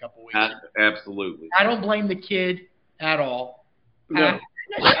commitment a couple weeks ago. Absolutely. I don't blame the kid at all. No.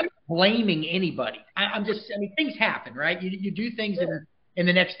 I'm not blaming anybody. Things happen, right? You do things and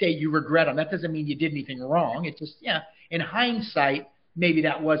the next day you regret them. That doesn't mean you did anything wrong. It's just, in hindsight, maybe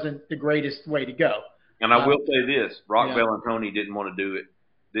that wasn't the greatest way to go. And I will say this, Rock Bellantoni didn't want to do it,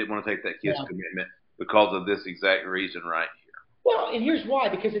 didn't want to take that kid's commitment because of this exact reason right here. Well, and here's why,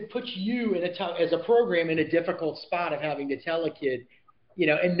 because it puts you as a program in a difficult spot of having to tell a kid,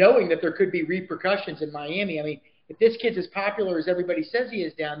 and knowing that there could be repercussions in Miami. I mean, if this kid's as popular as everybody says he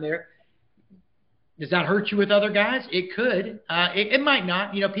is down there, does that hurt you with other guys? It could. It might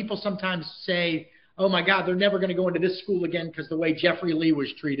not. People sometimes say, oh, my God, they're never going to go into this school again because the way Jeffrey Lee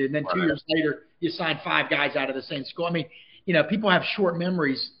was treated. And then 2 years later, you sign 5 guys out of the same school. I mean, people have short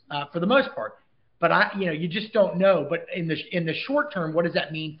memories for the most part. But, you just don't know. But in the short term, what does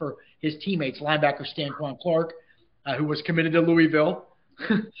that mean for his teammates? Linebacker Stanquan Clark, who was committed to Louisville.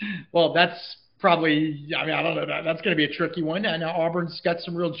 Well, that's probably – I don't know. That's going to be a tricky one. Now Auburn's got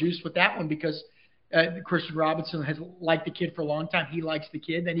some real juice with that one because Christian Robinson has liked the kid for a long time. He likes the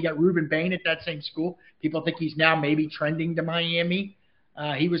kid. Then you got Ruben Bain at that same school. People think he's now maybe trending to Miami.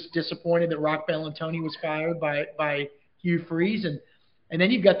 He was disappointed that Rock Bellantoni was fired by Hugh Freeze. And then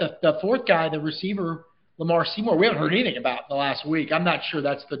you've got the fourth guy, the receiver, Lamar Seymour. We haven't heard anything about in the last week. I'm not sure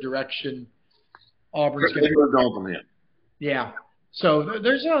that's the direction Auburn's going to go from him. Yeah. So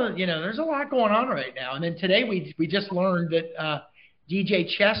there's a lot going on right now. And then today we just learned that DJ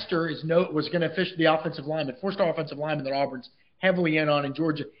Chester was going to fish the offensive lineman, 4-star offensive lineman that Auburn's heavily in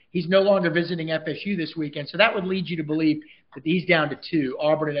Georgia. He's no longer visiting FSU this weekend. So that would lead you to believe that he's down to 2,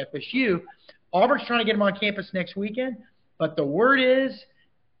 Auburn and FSU. Auburn's trying to get him on campus next weekend. But the word is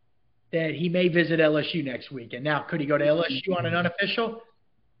that he may visit LSU next weekend. Now, could he go to LSU on an unofficial?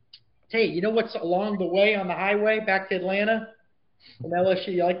 Hey, you know what's along the way on the highway back to Atlanta from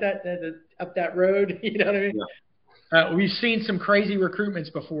LSU? You like that? Up that road? You know what I mean? Yeah. We've seen some crazy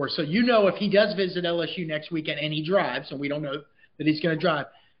recruitments before. So if he does visit LSU next weekend and he drives, and we don't know that he's going to drive,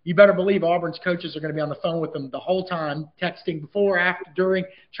 you better believe Auburn's coaches are going to be on the phone with him the whole time, texting before, after, during,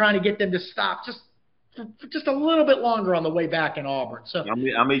 trying to get them to stop just a little bit longer on the way back in Auburn. So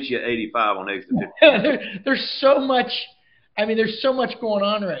I'll meet you at 85 on exit 50. There's so much. There's so much going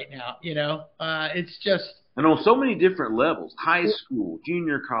on right now. It's just and on so many different levels: high school,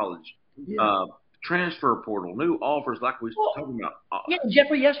 junior college, transfer portal, new offers, like we were talking about. Yeah,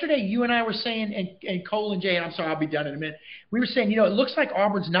 Jeffrey. Yesterday, you and I were saying, and Cole and Jay, and I'm sorry, I'll be done in a minute. We were saying, it looks like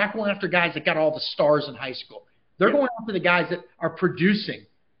Auburn's not going after guys that got all the stars in high school. They're going after the guys that are producing.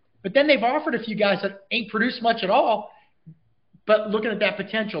 But then they've offered a few guys that ain't produced much at all, but looking at that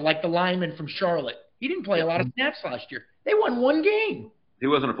potential, like the lineman from Charlotte. He didn't play a lot of snaps last year. They won 1 game. He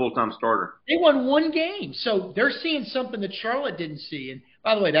wasn't a full-time starter. They won 1 game. So they're seeing something that Charlotte didn't see. And,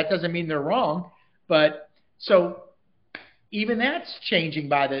 by the way, that doesn't mean they're wrong. But so even that's changing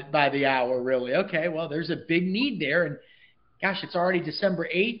by the hour, really. Okay, well, there's a big need there. And, gosh, it's already December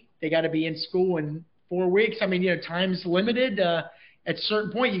 8th. They got to be in school in 4 weeks. Time's limited. At a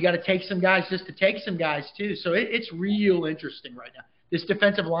certain point, you got to take some guys just to take some guys, too. So it's real interesting right now. This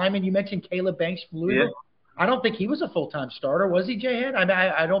defensive lineman, you mentioned Caleb Banks from Louisville. Yeah. I don't think he was a full-time starter. Was he, Jay Head?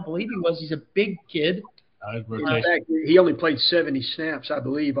 I don't believe he was. He's a big kid. His In rotation. fact, he only played 70 snaps, I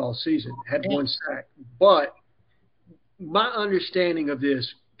believe, all season, had one sack. But my understanding of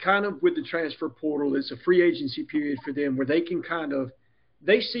this, kind of with the transfer portal, it's a free agency period for them where they can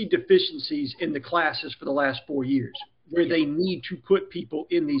they see deficiencies in the classes for the last 4 years, where they need to put people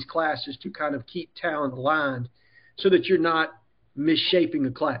in these classes to kind of keep talent aligned so that you're not misshaping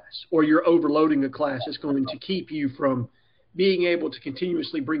a class or you're overloading a class that's going to keep you from being able to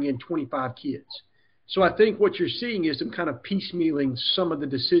continuously bring in 25 kids. So I think what you're seeing is them kind of piecemealing some of the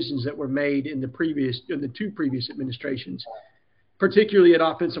decisions that were made in the two previous administrations, particularly at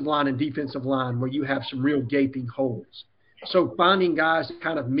offensive line and defensive line, where you have some real gaping holes. So finding guys that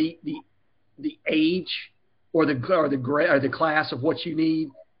kind of meet the age or the class of what you need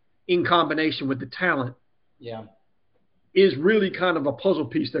in combination with the talent, is really kind of a puzzle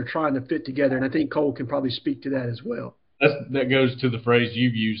piece they're trying to fit together. And I think Cole can probably speak to that as well. That goes to the phrase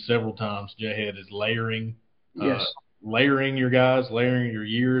you've used several times, Jayhead, is layering. Yes. Layering your guys, layering your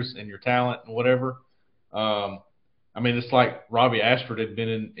years and your talent and whatever. I mean, it's like Robbie Ashford had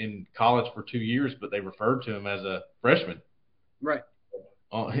been in college for 2 years, but they referred to him as a freshman. Right.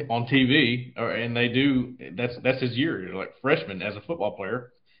 On TV, and they do. That's his year. You're like freshman as a football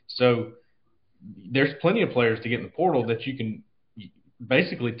player. So there's plenty of players to get in the portal that you can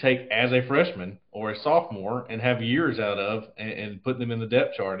basically take as a freshman or a sophomore and have years out of and put them in the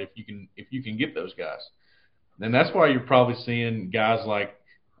depth chart if you can get those guys. And that's why you're probably seeing guys like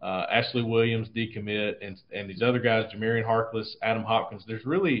Ashley Williams decommit and these other guys, Jamarian Harkless, Adam Hopkins. There's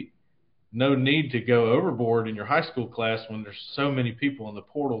really no need to go overboard in your high school class when there's so many people in the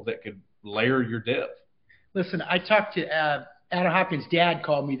portal that could layer your depth. Listen, I talked to Adam Hopkins' dad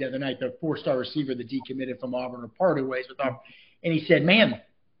called me the other night, the 4-star receiver that decommitted from Auburn or parted ways with Auburn. And he said, man,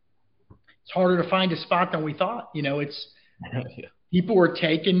 it's harder to find a spot than we thought. You know, it's people are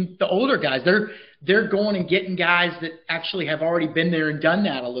taking the older guys. They're going and getting guys that actually have already been there and done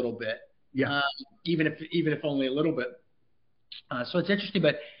that a little bit. Yeah. Even if only a little bit. So it's interesting,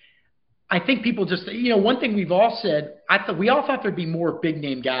 but I think people just, one thing we've all said, we all thought there'd be more big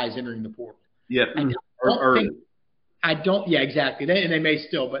name guys entering the portal. Yeah. Yeah, exactly. They may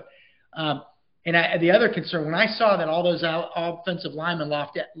still, but the other concern, when I saw that all those offensive linemen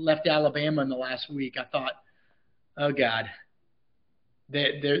left Alabama in the last week, I thought, oh God,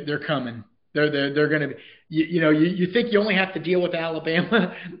 they're coming. They're going to be. You think you only have to deal with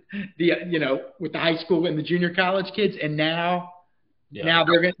Alabama, with the high school and the junior college kids, and now they're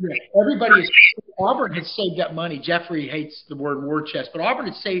going to. Everybody is. Auburn has saved up money. Jeffrey hates the word war chest, but Auburn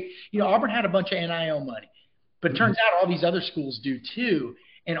had saved. Auburn had a bunch of NIL money. But it turns out all these other schools do too,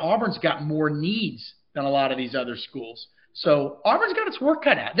 and Auburn's got more needs than a lot of these other schools. So Auburn's got its work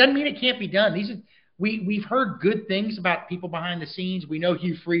cut out. Doesn't mean it can't be done. We've heard good things about people behind the scenes. We know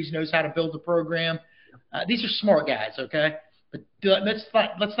Hugh Freeze knows how to build a program. These are smart guys, okay? But let's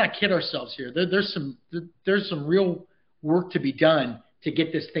not kid ourselves here. There's some real work to be done to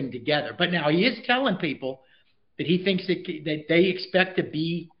get this thing together. But now he is telling people that he thinks that they expect to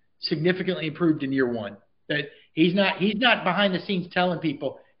be significantly improved in year one. That he's not behind the scenes telling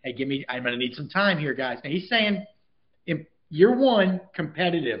people, hey, I'm going to need some time here, guys. Now he's saying in year one,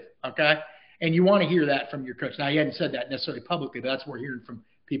 competitive, okay? And you want to hear that from your coach. Now he hadn't said that necessarily publicly, but that's what we're hearing from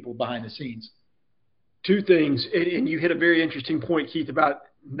people behind the scenes. Two things, and you hit a very interesting point, Keith, about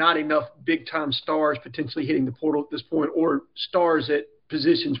not enough big-time stars potentially hitting the portal at this point or stars at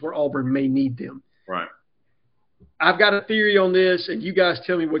positions where Auburn may need them. Right. I've got a theory on this, and you guys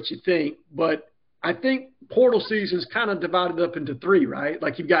tell me what you think, but I think portal season is kind of divided up into three, right?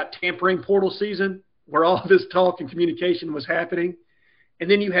 Like you've got tampering portal season where all this talk and communication was happening. And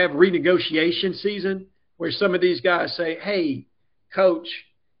then you have renegotiation season where some of these guys say, hey, coach,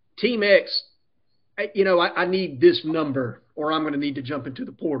 Team X, I need this number or I'm going to need to jump into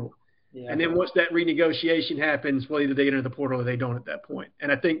the portal. Yeah. And then once that renegotiation happens, well, either they enter the portal or they don't at that point.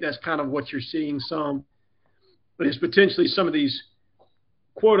 And I think that's kind of what you're seeing some. But it's potentially some of these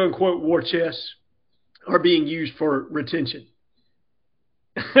quote-unquote war chests are being used for retention.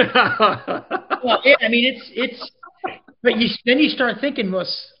 Well, yeah, I mean, it's but then you start thinking,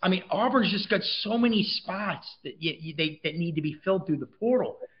 Auburn's just got so many spots that that need to be filled through the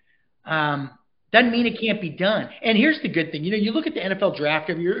portal. Doesn't mean it can't be done. And here's the good thing. You look at the NFL draft,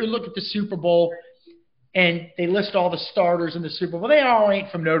 you look at the Super Bowl, and they list all the starters in the Super Bowl. They all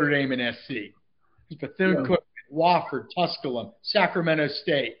ain't from Notre Dame and SC. Bethune-Cookman, Wofford, Tusculum, Sacramento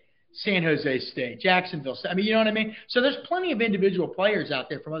State, San Jose State, Jacksonville State. You know what I mean? So there's plenty of individual players out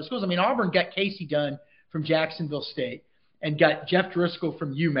there from other schools. Auburn got Casey Dunn from Jacksonville State and got Jeff Driscoll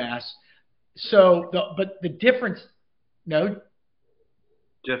from UMass. So, but the difference, no.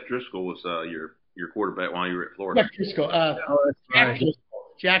 Jeff Driscoll was your your quarterback while you were at Florida. Jack Driscoll. that's Jack right. Driscoll.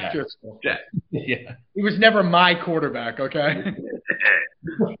 Jack Driscoll. Jack. Yeah. He was never my quarterback, okay?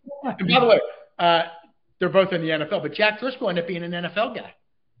 And by the way, they're both in the NFL, but Jack Driscoll ended up being an NFL guy.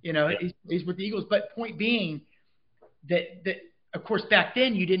 You know, he's with the Eagles. But point being that of course, back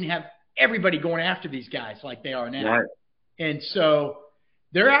then you didn't have everybody going after these guys like they are now. Right. And so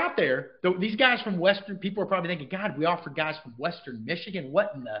they're out there. These guys from Western, people are probably thinking, God, we offer guys from Western Michigan.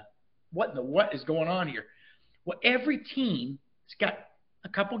 What is going on here? Well, every team's got a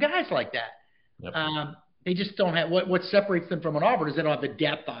couple guys like that. Yep. They just don't have what separates them from an Auburn is they don't have the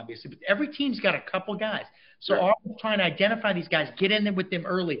depth, obviously. But every team's got a couple guys. So Auburn's trying to identify these guys, get in there with them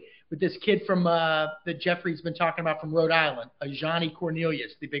early. With this kid from that Jeffrey's been talking about from Rhode Island, Johnny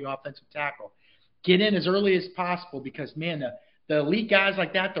Cornelius, the big offensive tackle. Get in as early as possible because, man, the elite guys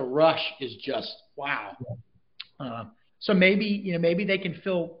like that, the rush is just wow. So maybe they can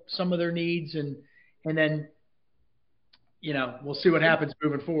fill some of their needs and then, we'll see what happens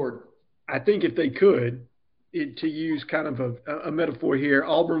moving forward. I think if they could, to use kind of a metaphor here,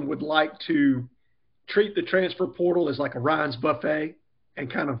 Auburn would like to treat the transfer portal as like a Ryan's buffet and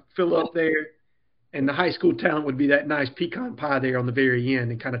kind of fill up there. And the high school talent would be that nice pecan pie there on the very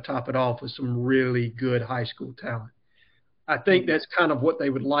end and kind of top it off with some really good high school talent. I think that's kind of what they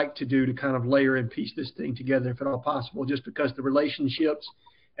would like to do to kind of layer and piece this thing together if at all possible, just because the relationships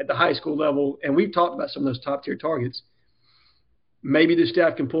at the high school level, and we've talked about some of those top tier targets, maybe the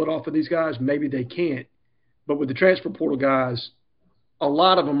staff can pull it off with these guys, maybe they can't. But with the transfer portal guys, a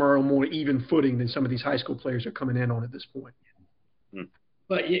lot of them are on more even footing than some of these high school players are coming in on at this point.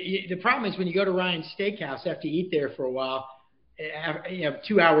 But the problem is when you go to Ryan's Steakhouse after you eat there for a while,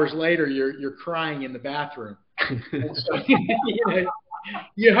 2 hours later you're crying in the bathroom. So,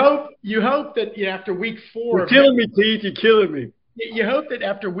 you hope that after week 4, you're killing me, Teeth. You're killing me. You hope that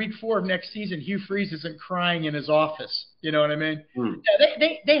after week 4 of next season, Hugh Freeze isn't crying in his office. You know what I mean? Yeah,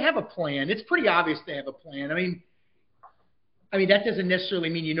 they have a plan. It's pretty obvious they have a plan. I mean that doesn't necessarily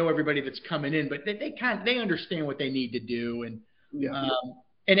mean everybody that's coming in, but they understand what they need to do, and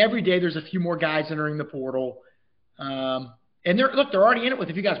every day there's a few more guys entering the portal, and they're already in it with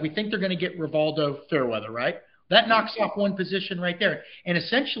a few guys. We think they're going to get Rivaldo Fairweather, right? That knocks off one position right there, and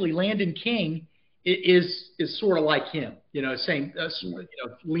essentially Landon King is sort of like him, same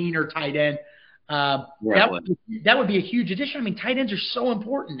leaner tight end. That would be a huge addition. I mean, tight ends are so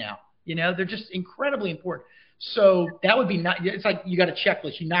important now. They're just incredibly important. So that would be it's like you got a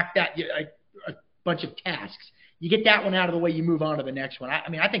checklist. You knock that a bunch of tasks. You get that one out of the way. You move on to the next one.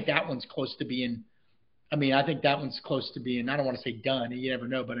 I think that one's close to being. I don't want to say done. You never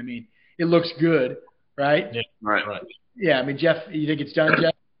know, but it looks good, right? Yeah, right. Yeah, Jeff, you think it's done,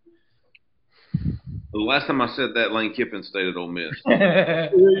 Jeff? The last time I said that, Lane Kiffin stayed at Ole Miss. So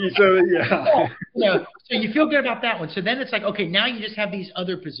you feel good about that one. So then it's like, okay, now you just have these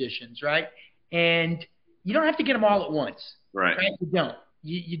other positions, right? And you don't have to get them all at once. Right? You don't.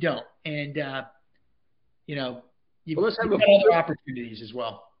 You don't. And, you've let's have got other opportunities as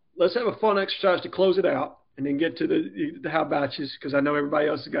well. Let's have a fun exercise to close it out and then get to the how about yous, because I know everybody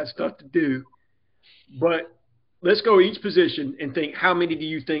else has got stuff to do. But let's go each position and think, how many do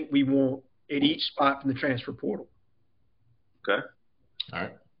you think we want at each spot from the transfer portal? Okay. All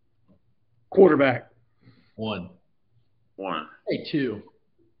right. Quarterback. 1. Hey, 2.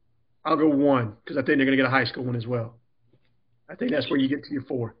 I'll go 1 because I think they're going to get a high school one as well. I think that's where you get to your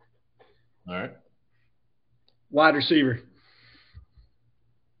 4. All right. Wide receiver.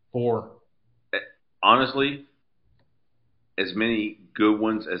 4. Honestly, as many good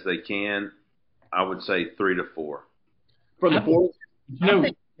ones as they can, I would say 3 to 4. From the portal? I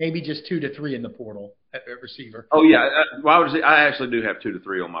think maybe just 2 to 3 in the portal at receiver. Oh, yeah. I actually do have 2 to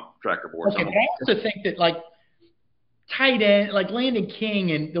 3 on my tracker board. Okay, but I also think that, tight end, like Landon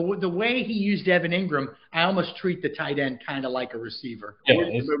King and the way he used Evan Ingram, I almost treat the tight end kind of like a receiver.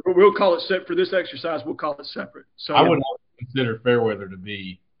 Yeah, but we'll call it separate. For this exercise, we'll call it separate. So I would consider Fairweather to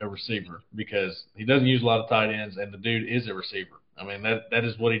be a receiver because he doesn't use a lot of tight ends, and the dude is a receiver. That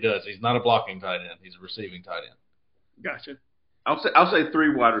is what he does. He's not a blocking tight end. He's a receiving tight end. Gotcha. I'll say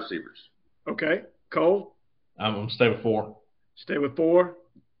 3 wide receivers. Okay. Cole? I'm going to stay with 4. Stay with 4.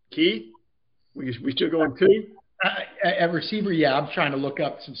 Keith? We still going 2? At receiver, yeah. I'm trying to look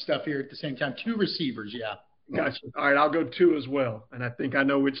up some stuff here at the same time. 2 receivers, yeah. Gotcha. All right, I'll go 2 as well. And I think I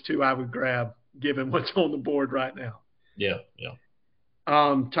know which 2 I would grab given what's on the board right now. Yeah.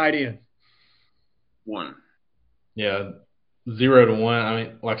 Tight end. 1. Yeah, 0 to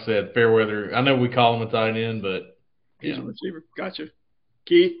 1. Like I said, Fairweather, I know we call him a tight end, but he's a receiver. Gotcha.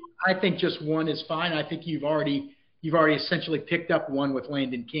 Keith? I think just 1 is fine. I think you've already you've already essentially picked up one with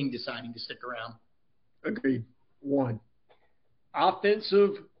Landon King deciding to stick around. Agreed. 1.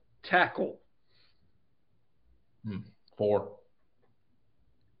 Offensive tackle. 4.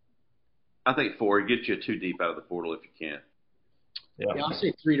 I think 4. Get you 2 deep out of the portal if you can. Yeah, I'll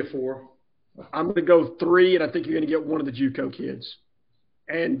say 3 to 4. I'm going to go 3, and I think you're going to get one of the JUCO kids.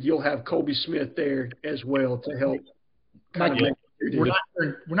 And you'll have Colby Smith there as well to help. We're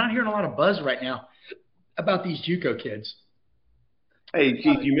not hearing a lot of buzz right now about these JUCO kids. Hey,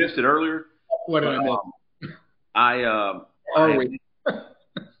 Keith, you missed it earlier. What did I miss?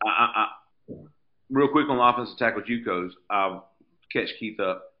 Real quick on the offensive tackle JUCOs, I'll catch Keith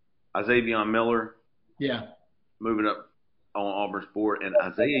up. Xavier Miller, moving up on Auburn's board, and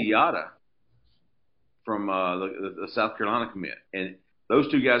Isaiah Yada from the South Carolina commit. And those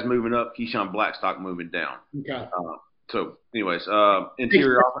 2 guys moving up, Keyshawn Blackstock moving down. Okay. So, anyways,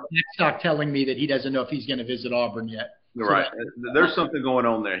 interior offense. Blackstock telling me that he doesn't know if he's going to visit Auburn yet. Right. There's something going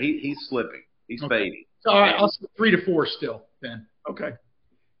on there. He's slipping. He's fading. So, all right, I'll say 3 to 4 still then. Okay.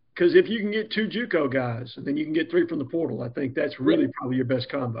 Because if you can get 2 JUCO guys, and then you can get 3 from the portal, I think that's really probably your best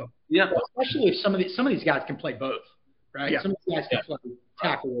combo. Yeah. Well, especially if some of these guys can play both, right? Yeah. Some of these guys can play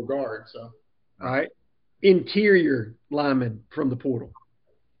tackle or guard. So. All right. Interior lineman from the portal.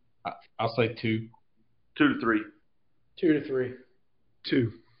 I'll say 2. 2 to 3. 2 to 3.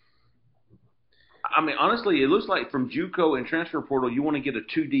 2. I mean, honestly, it looks like from JUCO and transfer portal, you want to get a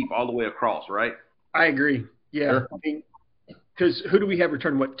 2 deep all the way across, right? I agree. Yeah. Sure. I mean, because who do we have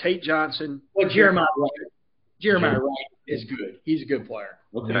returning? What, Tate Johnson? Well, Jeremiah Wright is good. He's a good player.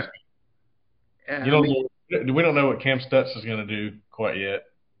 Okay. We don't know what Cam Stutz is going to do quite yet.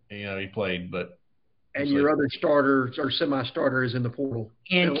 He played, but. And your other starter or semi-starter is in the portal.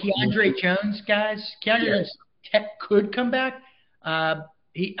 And Keandre Jones, guys. Keandre Jones could come back.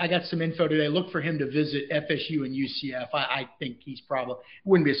 I got some info today. Look for him to visit FSU and UCF. I think he's probably –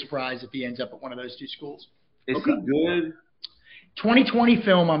 wouldn't be a surprise if he ends up at one of those 2 schools. Is he good? 2020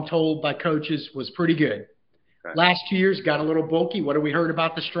 film, I'm told by coaches, was pretty good. Okay. Last 2 years got a little bulky. What have we heard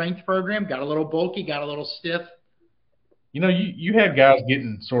about the strength program? Got a little bulky, got a little stiff. You had guys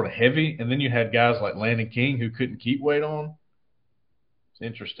getting sort of heavy, and then you had guys like Landon King who couldn't keep weight on. It's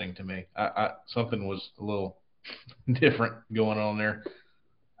interesting to me. Something was a little different going on there.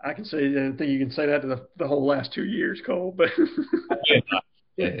 I can say I think you can say that to the whole last 2 years, Cole. But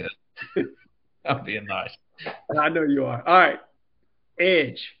yeah. I'm being nice. I know you are. All right,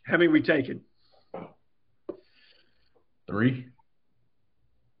 edge. How many we taking? 3.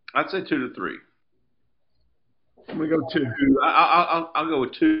 I'd say 2 to 3. I'm gonna go 2. I'll go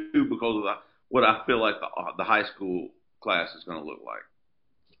with 2 because of what I feel like the high school class is going to look like.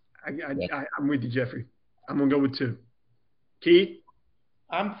 I'm with you, Jeffrey. I'm gonna go with 2. Keith?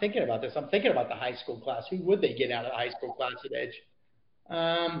 I'm thinking about this. I'm thinking about the high school class. Who would they get out of the high school class at edge?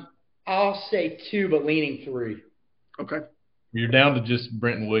 I'll say 2, but leaning 3. Okay. You're down to just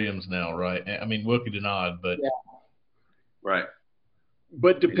Brenton Williams now, right? I mean, Wilkie Denard, but right.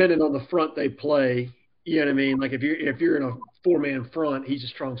 But depending on the front they play. You know what I mean? Like if you're in a 4-man front, he's a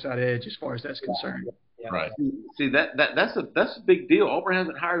strong side edge as far as that's concerned. Yeah. Right. See that's a big deal. Auburn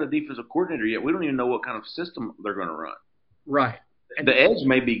hasn't hired a defensive coordinator yet. We don't even know what kind of system they're going to run. Right. And the edge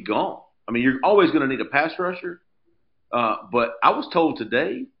may be gone. I mean, you're always going to need a pass rusher. But I was told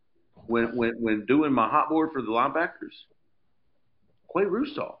today when doing my hot board for the linebackers, Quay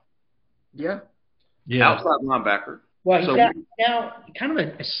Russaw. Yeah. Outside linebacker. Well, he's got now kind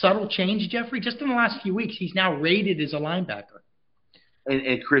of a subtle change, Jeffrey. Just in the last few weeks, he's now rated as a linebacker.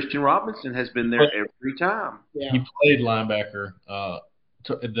 And Christian Robinson has been there every time. Yeah. He played linebacker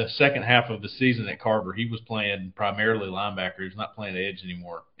the second half of the season at Carver. He was playing primarily linebacker. He's not playing edge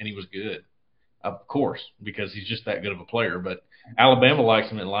anymore, and he was good, of course, because he's just that good of a player. But Alabama likes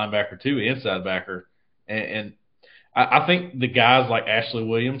him at linebacker too, inside backer. And I think the guys like Ashley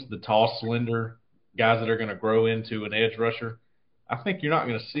Williams, the tall, slender guys that are going to grow into an edge rusher, I think you're not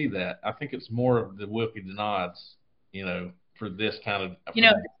going to see that. I think it's more of the Wilkie Denads, for this kind of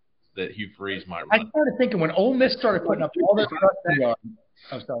that Hugh Freeze might run. I started thinking when Ole Miss started putting up all those rushing yards.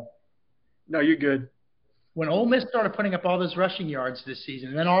 I'm sorry. No, you're good. When Ole Miss started putting up all those rushing yards this season,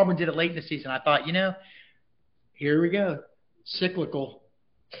 and then Auburn did it late in the season, I thought, here we go. Cyclical.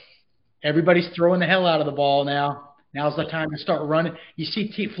 Everybody's throwing the hell out of the ball now. Now's the time to start running. You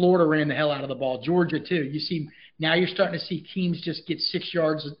see Florida ran the hell out of the ball. Georgia, too. Now you're starting to see teams just get 6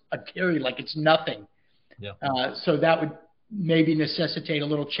 yards a carry like it's nothing. Yeah. So that would maybe necessitate a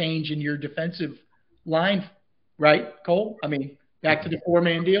little change in your defensive line, right, Cole? I mean, back to the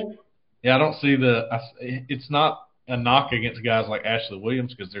 4-man deal? Yeah, I don't see it's not a knock against guys like Ashley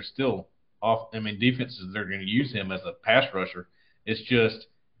Williams because they're still defenses they're going to use him as a pass rusher. It's just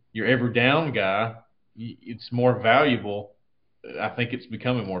your every down guy. It's more valuable. I think it's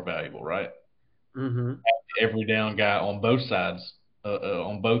becoming more valuable, right? Mm-hmm. Every down guy on both sides,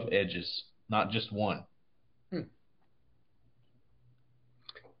 on both edges, not just one.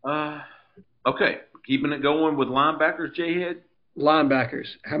 Okay, keeping it going with linebackers, J-Head? Linebackers.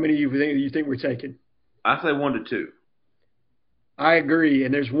 How many do you think we're taking? I say 1 to 2. I agree,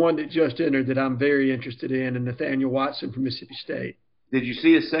 and there's one that just entered that I'm very interested in, and Nathaniel Watson from Mississippi State. Did you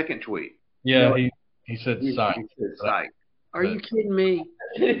see his second tweet? Yeah, No. he said psych. He said psych. Are you kidding me?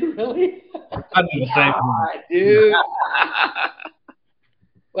 Really? I do the same thing. Dude.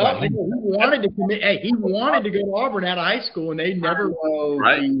 Well, he wanted to commit. Hey, he wanted to go to Auburn out of high school, and they never.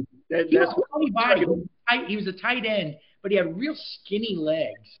 Right. That's He was a funny body. He was a tight end, but he had real skinny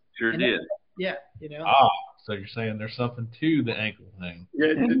legs. Sure And did. Yeah, you know. So you're saying there's something to the ankle thing?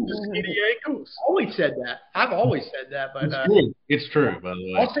 yeah, the skinny ankles. Always said that. I've always said that, but It's true, by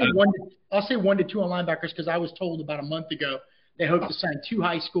the way. I'll say 1 to 2 on linebackers because I was told about a month ago they hope to sign 2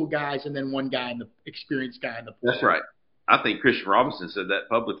 high school guys and then 1 guy in the experienced guy in the. That's right. I think Christian Robinson said that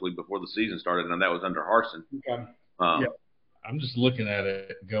publicly before the season started, and that was under Harsin. Okay. Yeah. I'm just looking at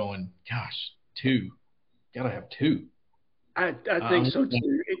it going, gosh, 2. Got to have 2. I think so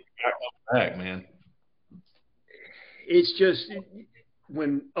too. Back, man. It's just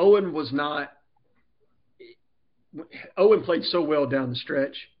when Owen was not. Owen played so well down the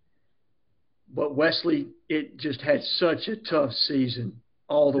stretch, but Wesley, it just had such a tough season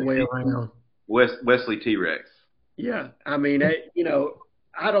all the way around. Wesley T-Rex. Yeah, I mean,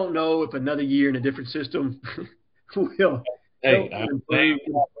 I don't know if another year in a different system will. Hey,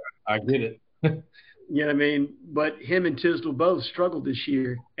 I get it. You know what I mean? But him and Tisdale both struggled this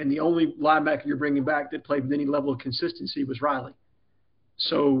year, and the only linebacker you're bringing back that played with any level of consistency was Riley.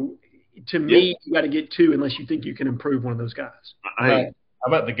 So, to me, you got to get 2 unless you think you can improve one of those guys. How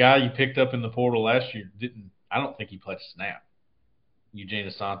about the guy you picked up in the portal last year? I don't think he played a snap. Eugene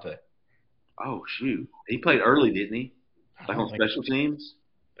Asante. Oh, shoot. He played early, didn't he? Like on special teams?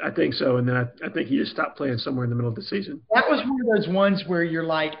 I think so, and then I think he just stopped playing somewhere in the middle of the season. That was one of those ones where you're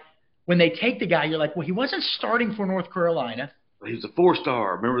like, when they take the guy, you're like, well, he wasn't starting for North Carolina. He was a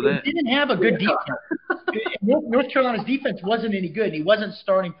 4-star. Remember that? He didn't have a good defense. North Carolina's defense wasn't any good. He wasn't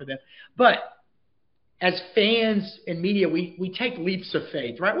starting for them. But as fans and media, we take leaps of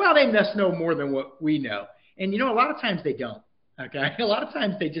faith, right? Well, they must know more than what we know. And, a lot of times they don't, okay? A lot of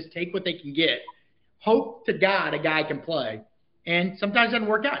times they just take what they can get, hope to God a guy can play, and sometimes it doesn't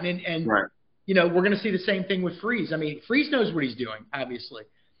work out. And right. We're going to see the same thing with Freeze. I mean, Freeze knows what he's doing, obviously.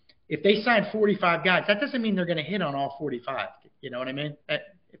 If they sign 45 guys, that doesn't mean they're going to hit on all 45. You know what I mean?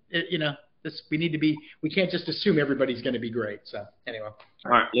 We can't just assume everybody's going to be great. So anyway.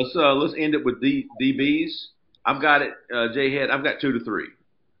 All right, let's end it with DBs. I've got it, J-Head. I've got 2 to 3.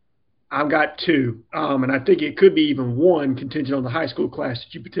 I've got 2, and I think it could be even 1 contingent on the high school class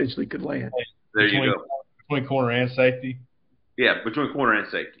that you potentially could land. There you go. Between corner and safety. Yeah, between corner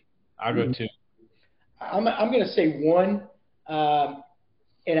and safety. I'll go 2. I'm going to say 1. I'll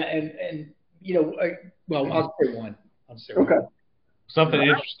say 1. Okay. Something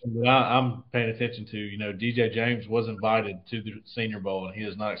interesting that I'm paying attention to, DJ James was invited to the Senior Bowl, and he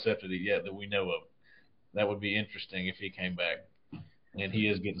has not accepted it yet that we know of. That would be interesting if he came back. And he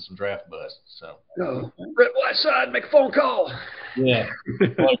is getting some draft buzz. So. Brett Whiteside, make a phone call. Yeah.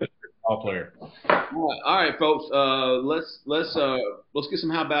 Ball player. All right, folks. Let's get some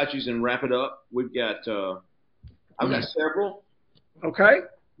how about yous and wrap it up. We've got I've got several. Okay.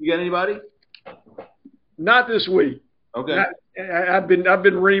 You got anybody? Not this week. Okay. I've been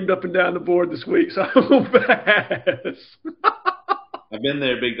reamed up and down the board this week, so I'm fast. I've been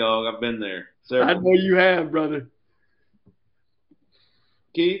there, big dog. I've been there. Several. I know you have, brother.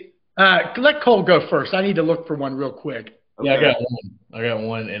 Keith? Let Cole go first. I need to look for one real quick. Okay. Yeah, I got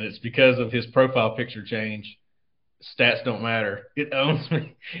one, and it's because of his profile picture change. Stats don't matter. It owns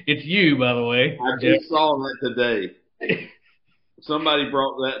me. It's you, by the way. I just saw that today. Somebody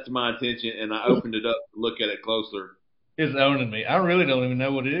brought that to my attention, and I opened it up to look at it closer. It's owning me. I really don't even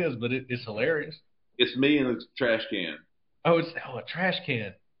know what it is, but it's hilarious. It's me in a trash can. Oh, it's a trash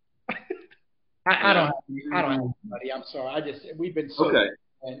can. I don't have anybody. I'm sorry. We've been so okay.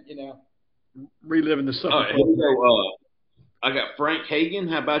 And, reliving the summer. Here we go. I got Frank Hagan.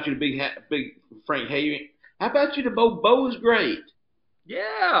 How about you, the big Frank Hagan? How about you, the Bo is great.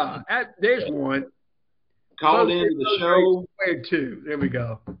 Yeah, there's one. Called into the show. Squared 2. There we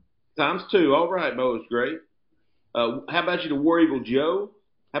go. Times 2. All right, Bo is great. How about you to War Eagle Joe?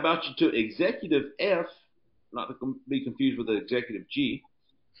 How about you to Executive F, not to be confused with the Executive G.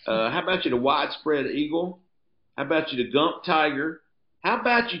 How about you to Widespread Eagle? How about you to Gump Tiger? How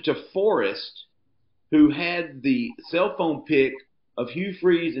about you to Forrest, who had the cell phone pic of Hugh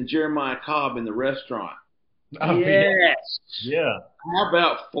Freeze and Jeremiah Cobb in the restaurant? Oh, Yes. Yeah. How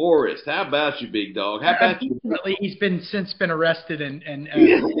about Forrest? How about you, big dog? How about you? Unfortunately, he's since been arrested and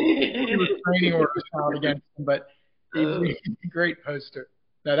restraining orders filed against him. But he's a great poster.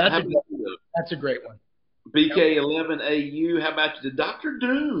 No, that's a great one. BK11AU. How about you to Dr.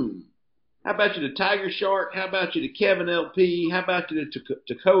 Doom? How about you to Tiger Shark? How about you to Kevin LP? How about you to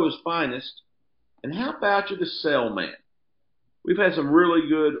Tacoa's Finest? And how about you to Cellman? We've had some really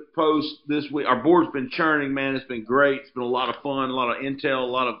good posts this week. Our board's been churning, man. It's been great. It's been a lot of fun, a lot of intel,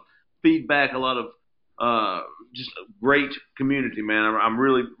 a lot of feedback, a lot of just great community, man. I'm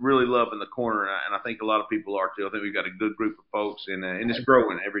really, really loving the corner, and I think a lot of people are too. I think we've got a good group of folks, and it's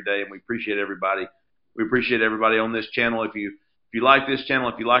growing every day, and we appreciate everybody. We appreciate everybody on this channel. If you like this channel,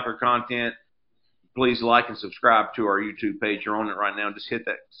 if you like our content, please like and subscribe to our YouTube page. You're on it right now. Just hit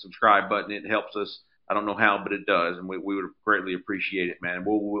that subscribe button. It helps us. I don't know how, but it does, and we would greatly appreciate it, man.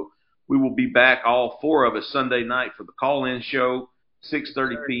 We will be back, all four of us, Sunday night for the call-in show,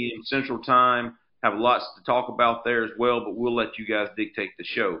 6:30 p.m. Central Time. Have lots to talk about there as well, but we'll let you guys dictate the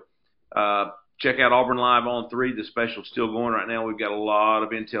show. Check out Auburn Live on 3. The special's still going right now. We've got a lot of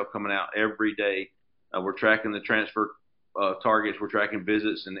intel coming out every day. We're tracking the transfer targets. We're tracking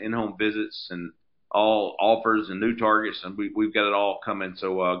visits and in-home visits and all offers and new targets, and we've got it all coming.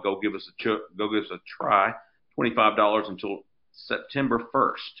 So go give us a try. $25 until September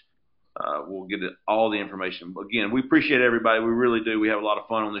 1st. We'll get all the information. Again, we appreciate everybody. We really do. We have a lot of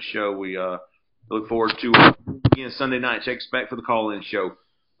fun on the show. We look forward to again Sunday night. Check us back for the call-in show.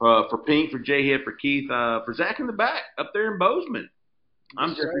 For Pink, for J-Head, for Keith, for Zach in the back up there in Bozeman.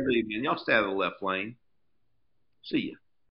 I'm Jeffrey Lee, man. Y'all stay out of the left lane. See ya.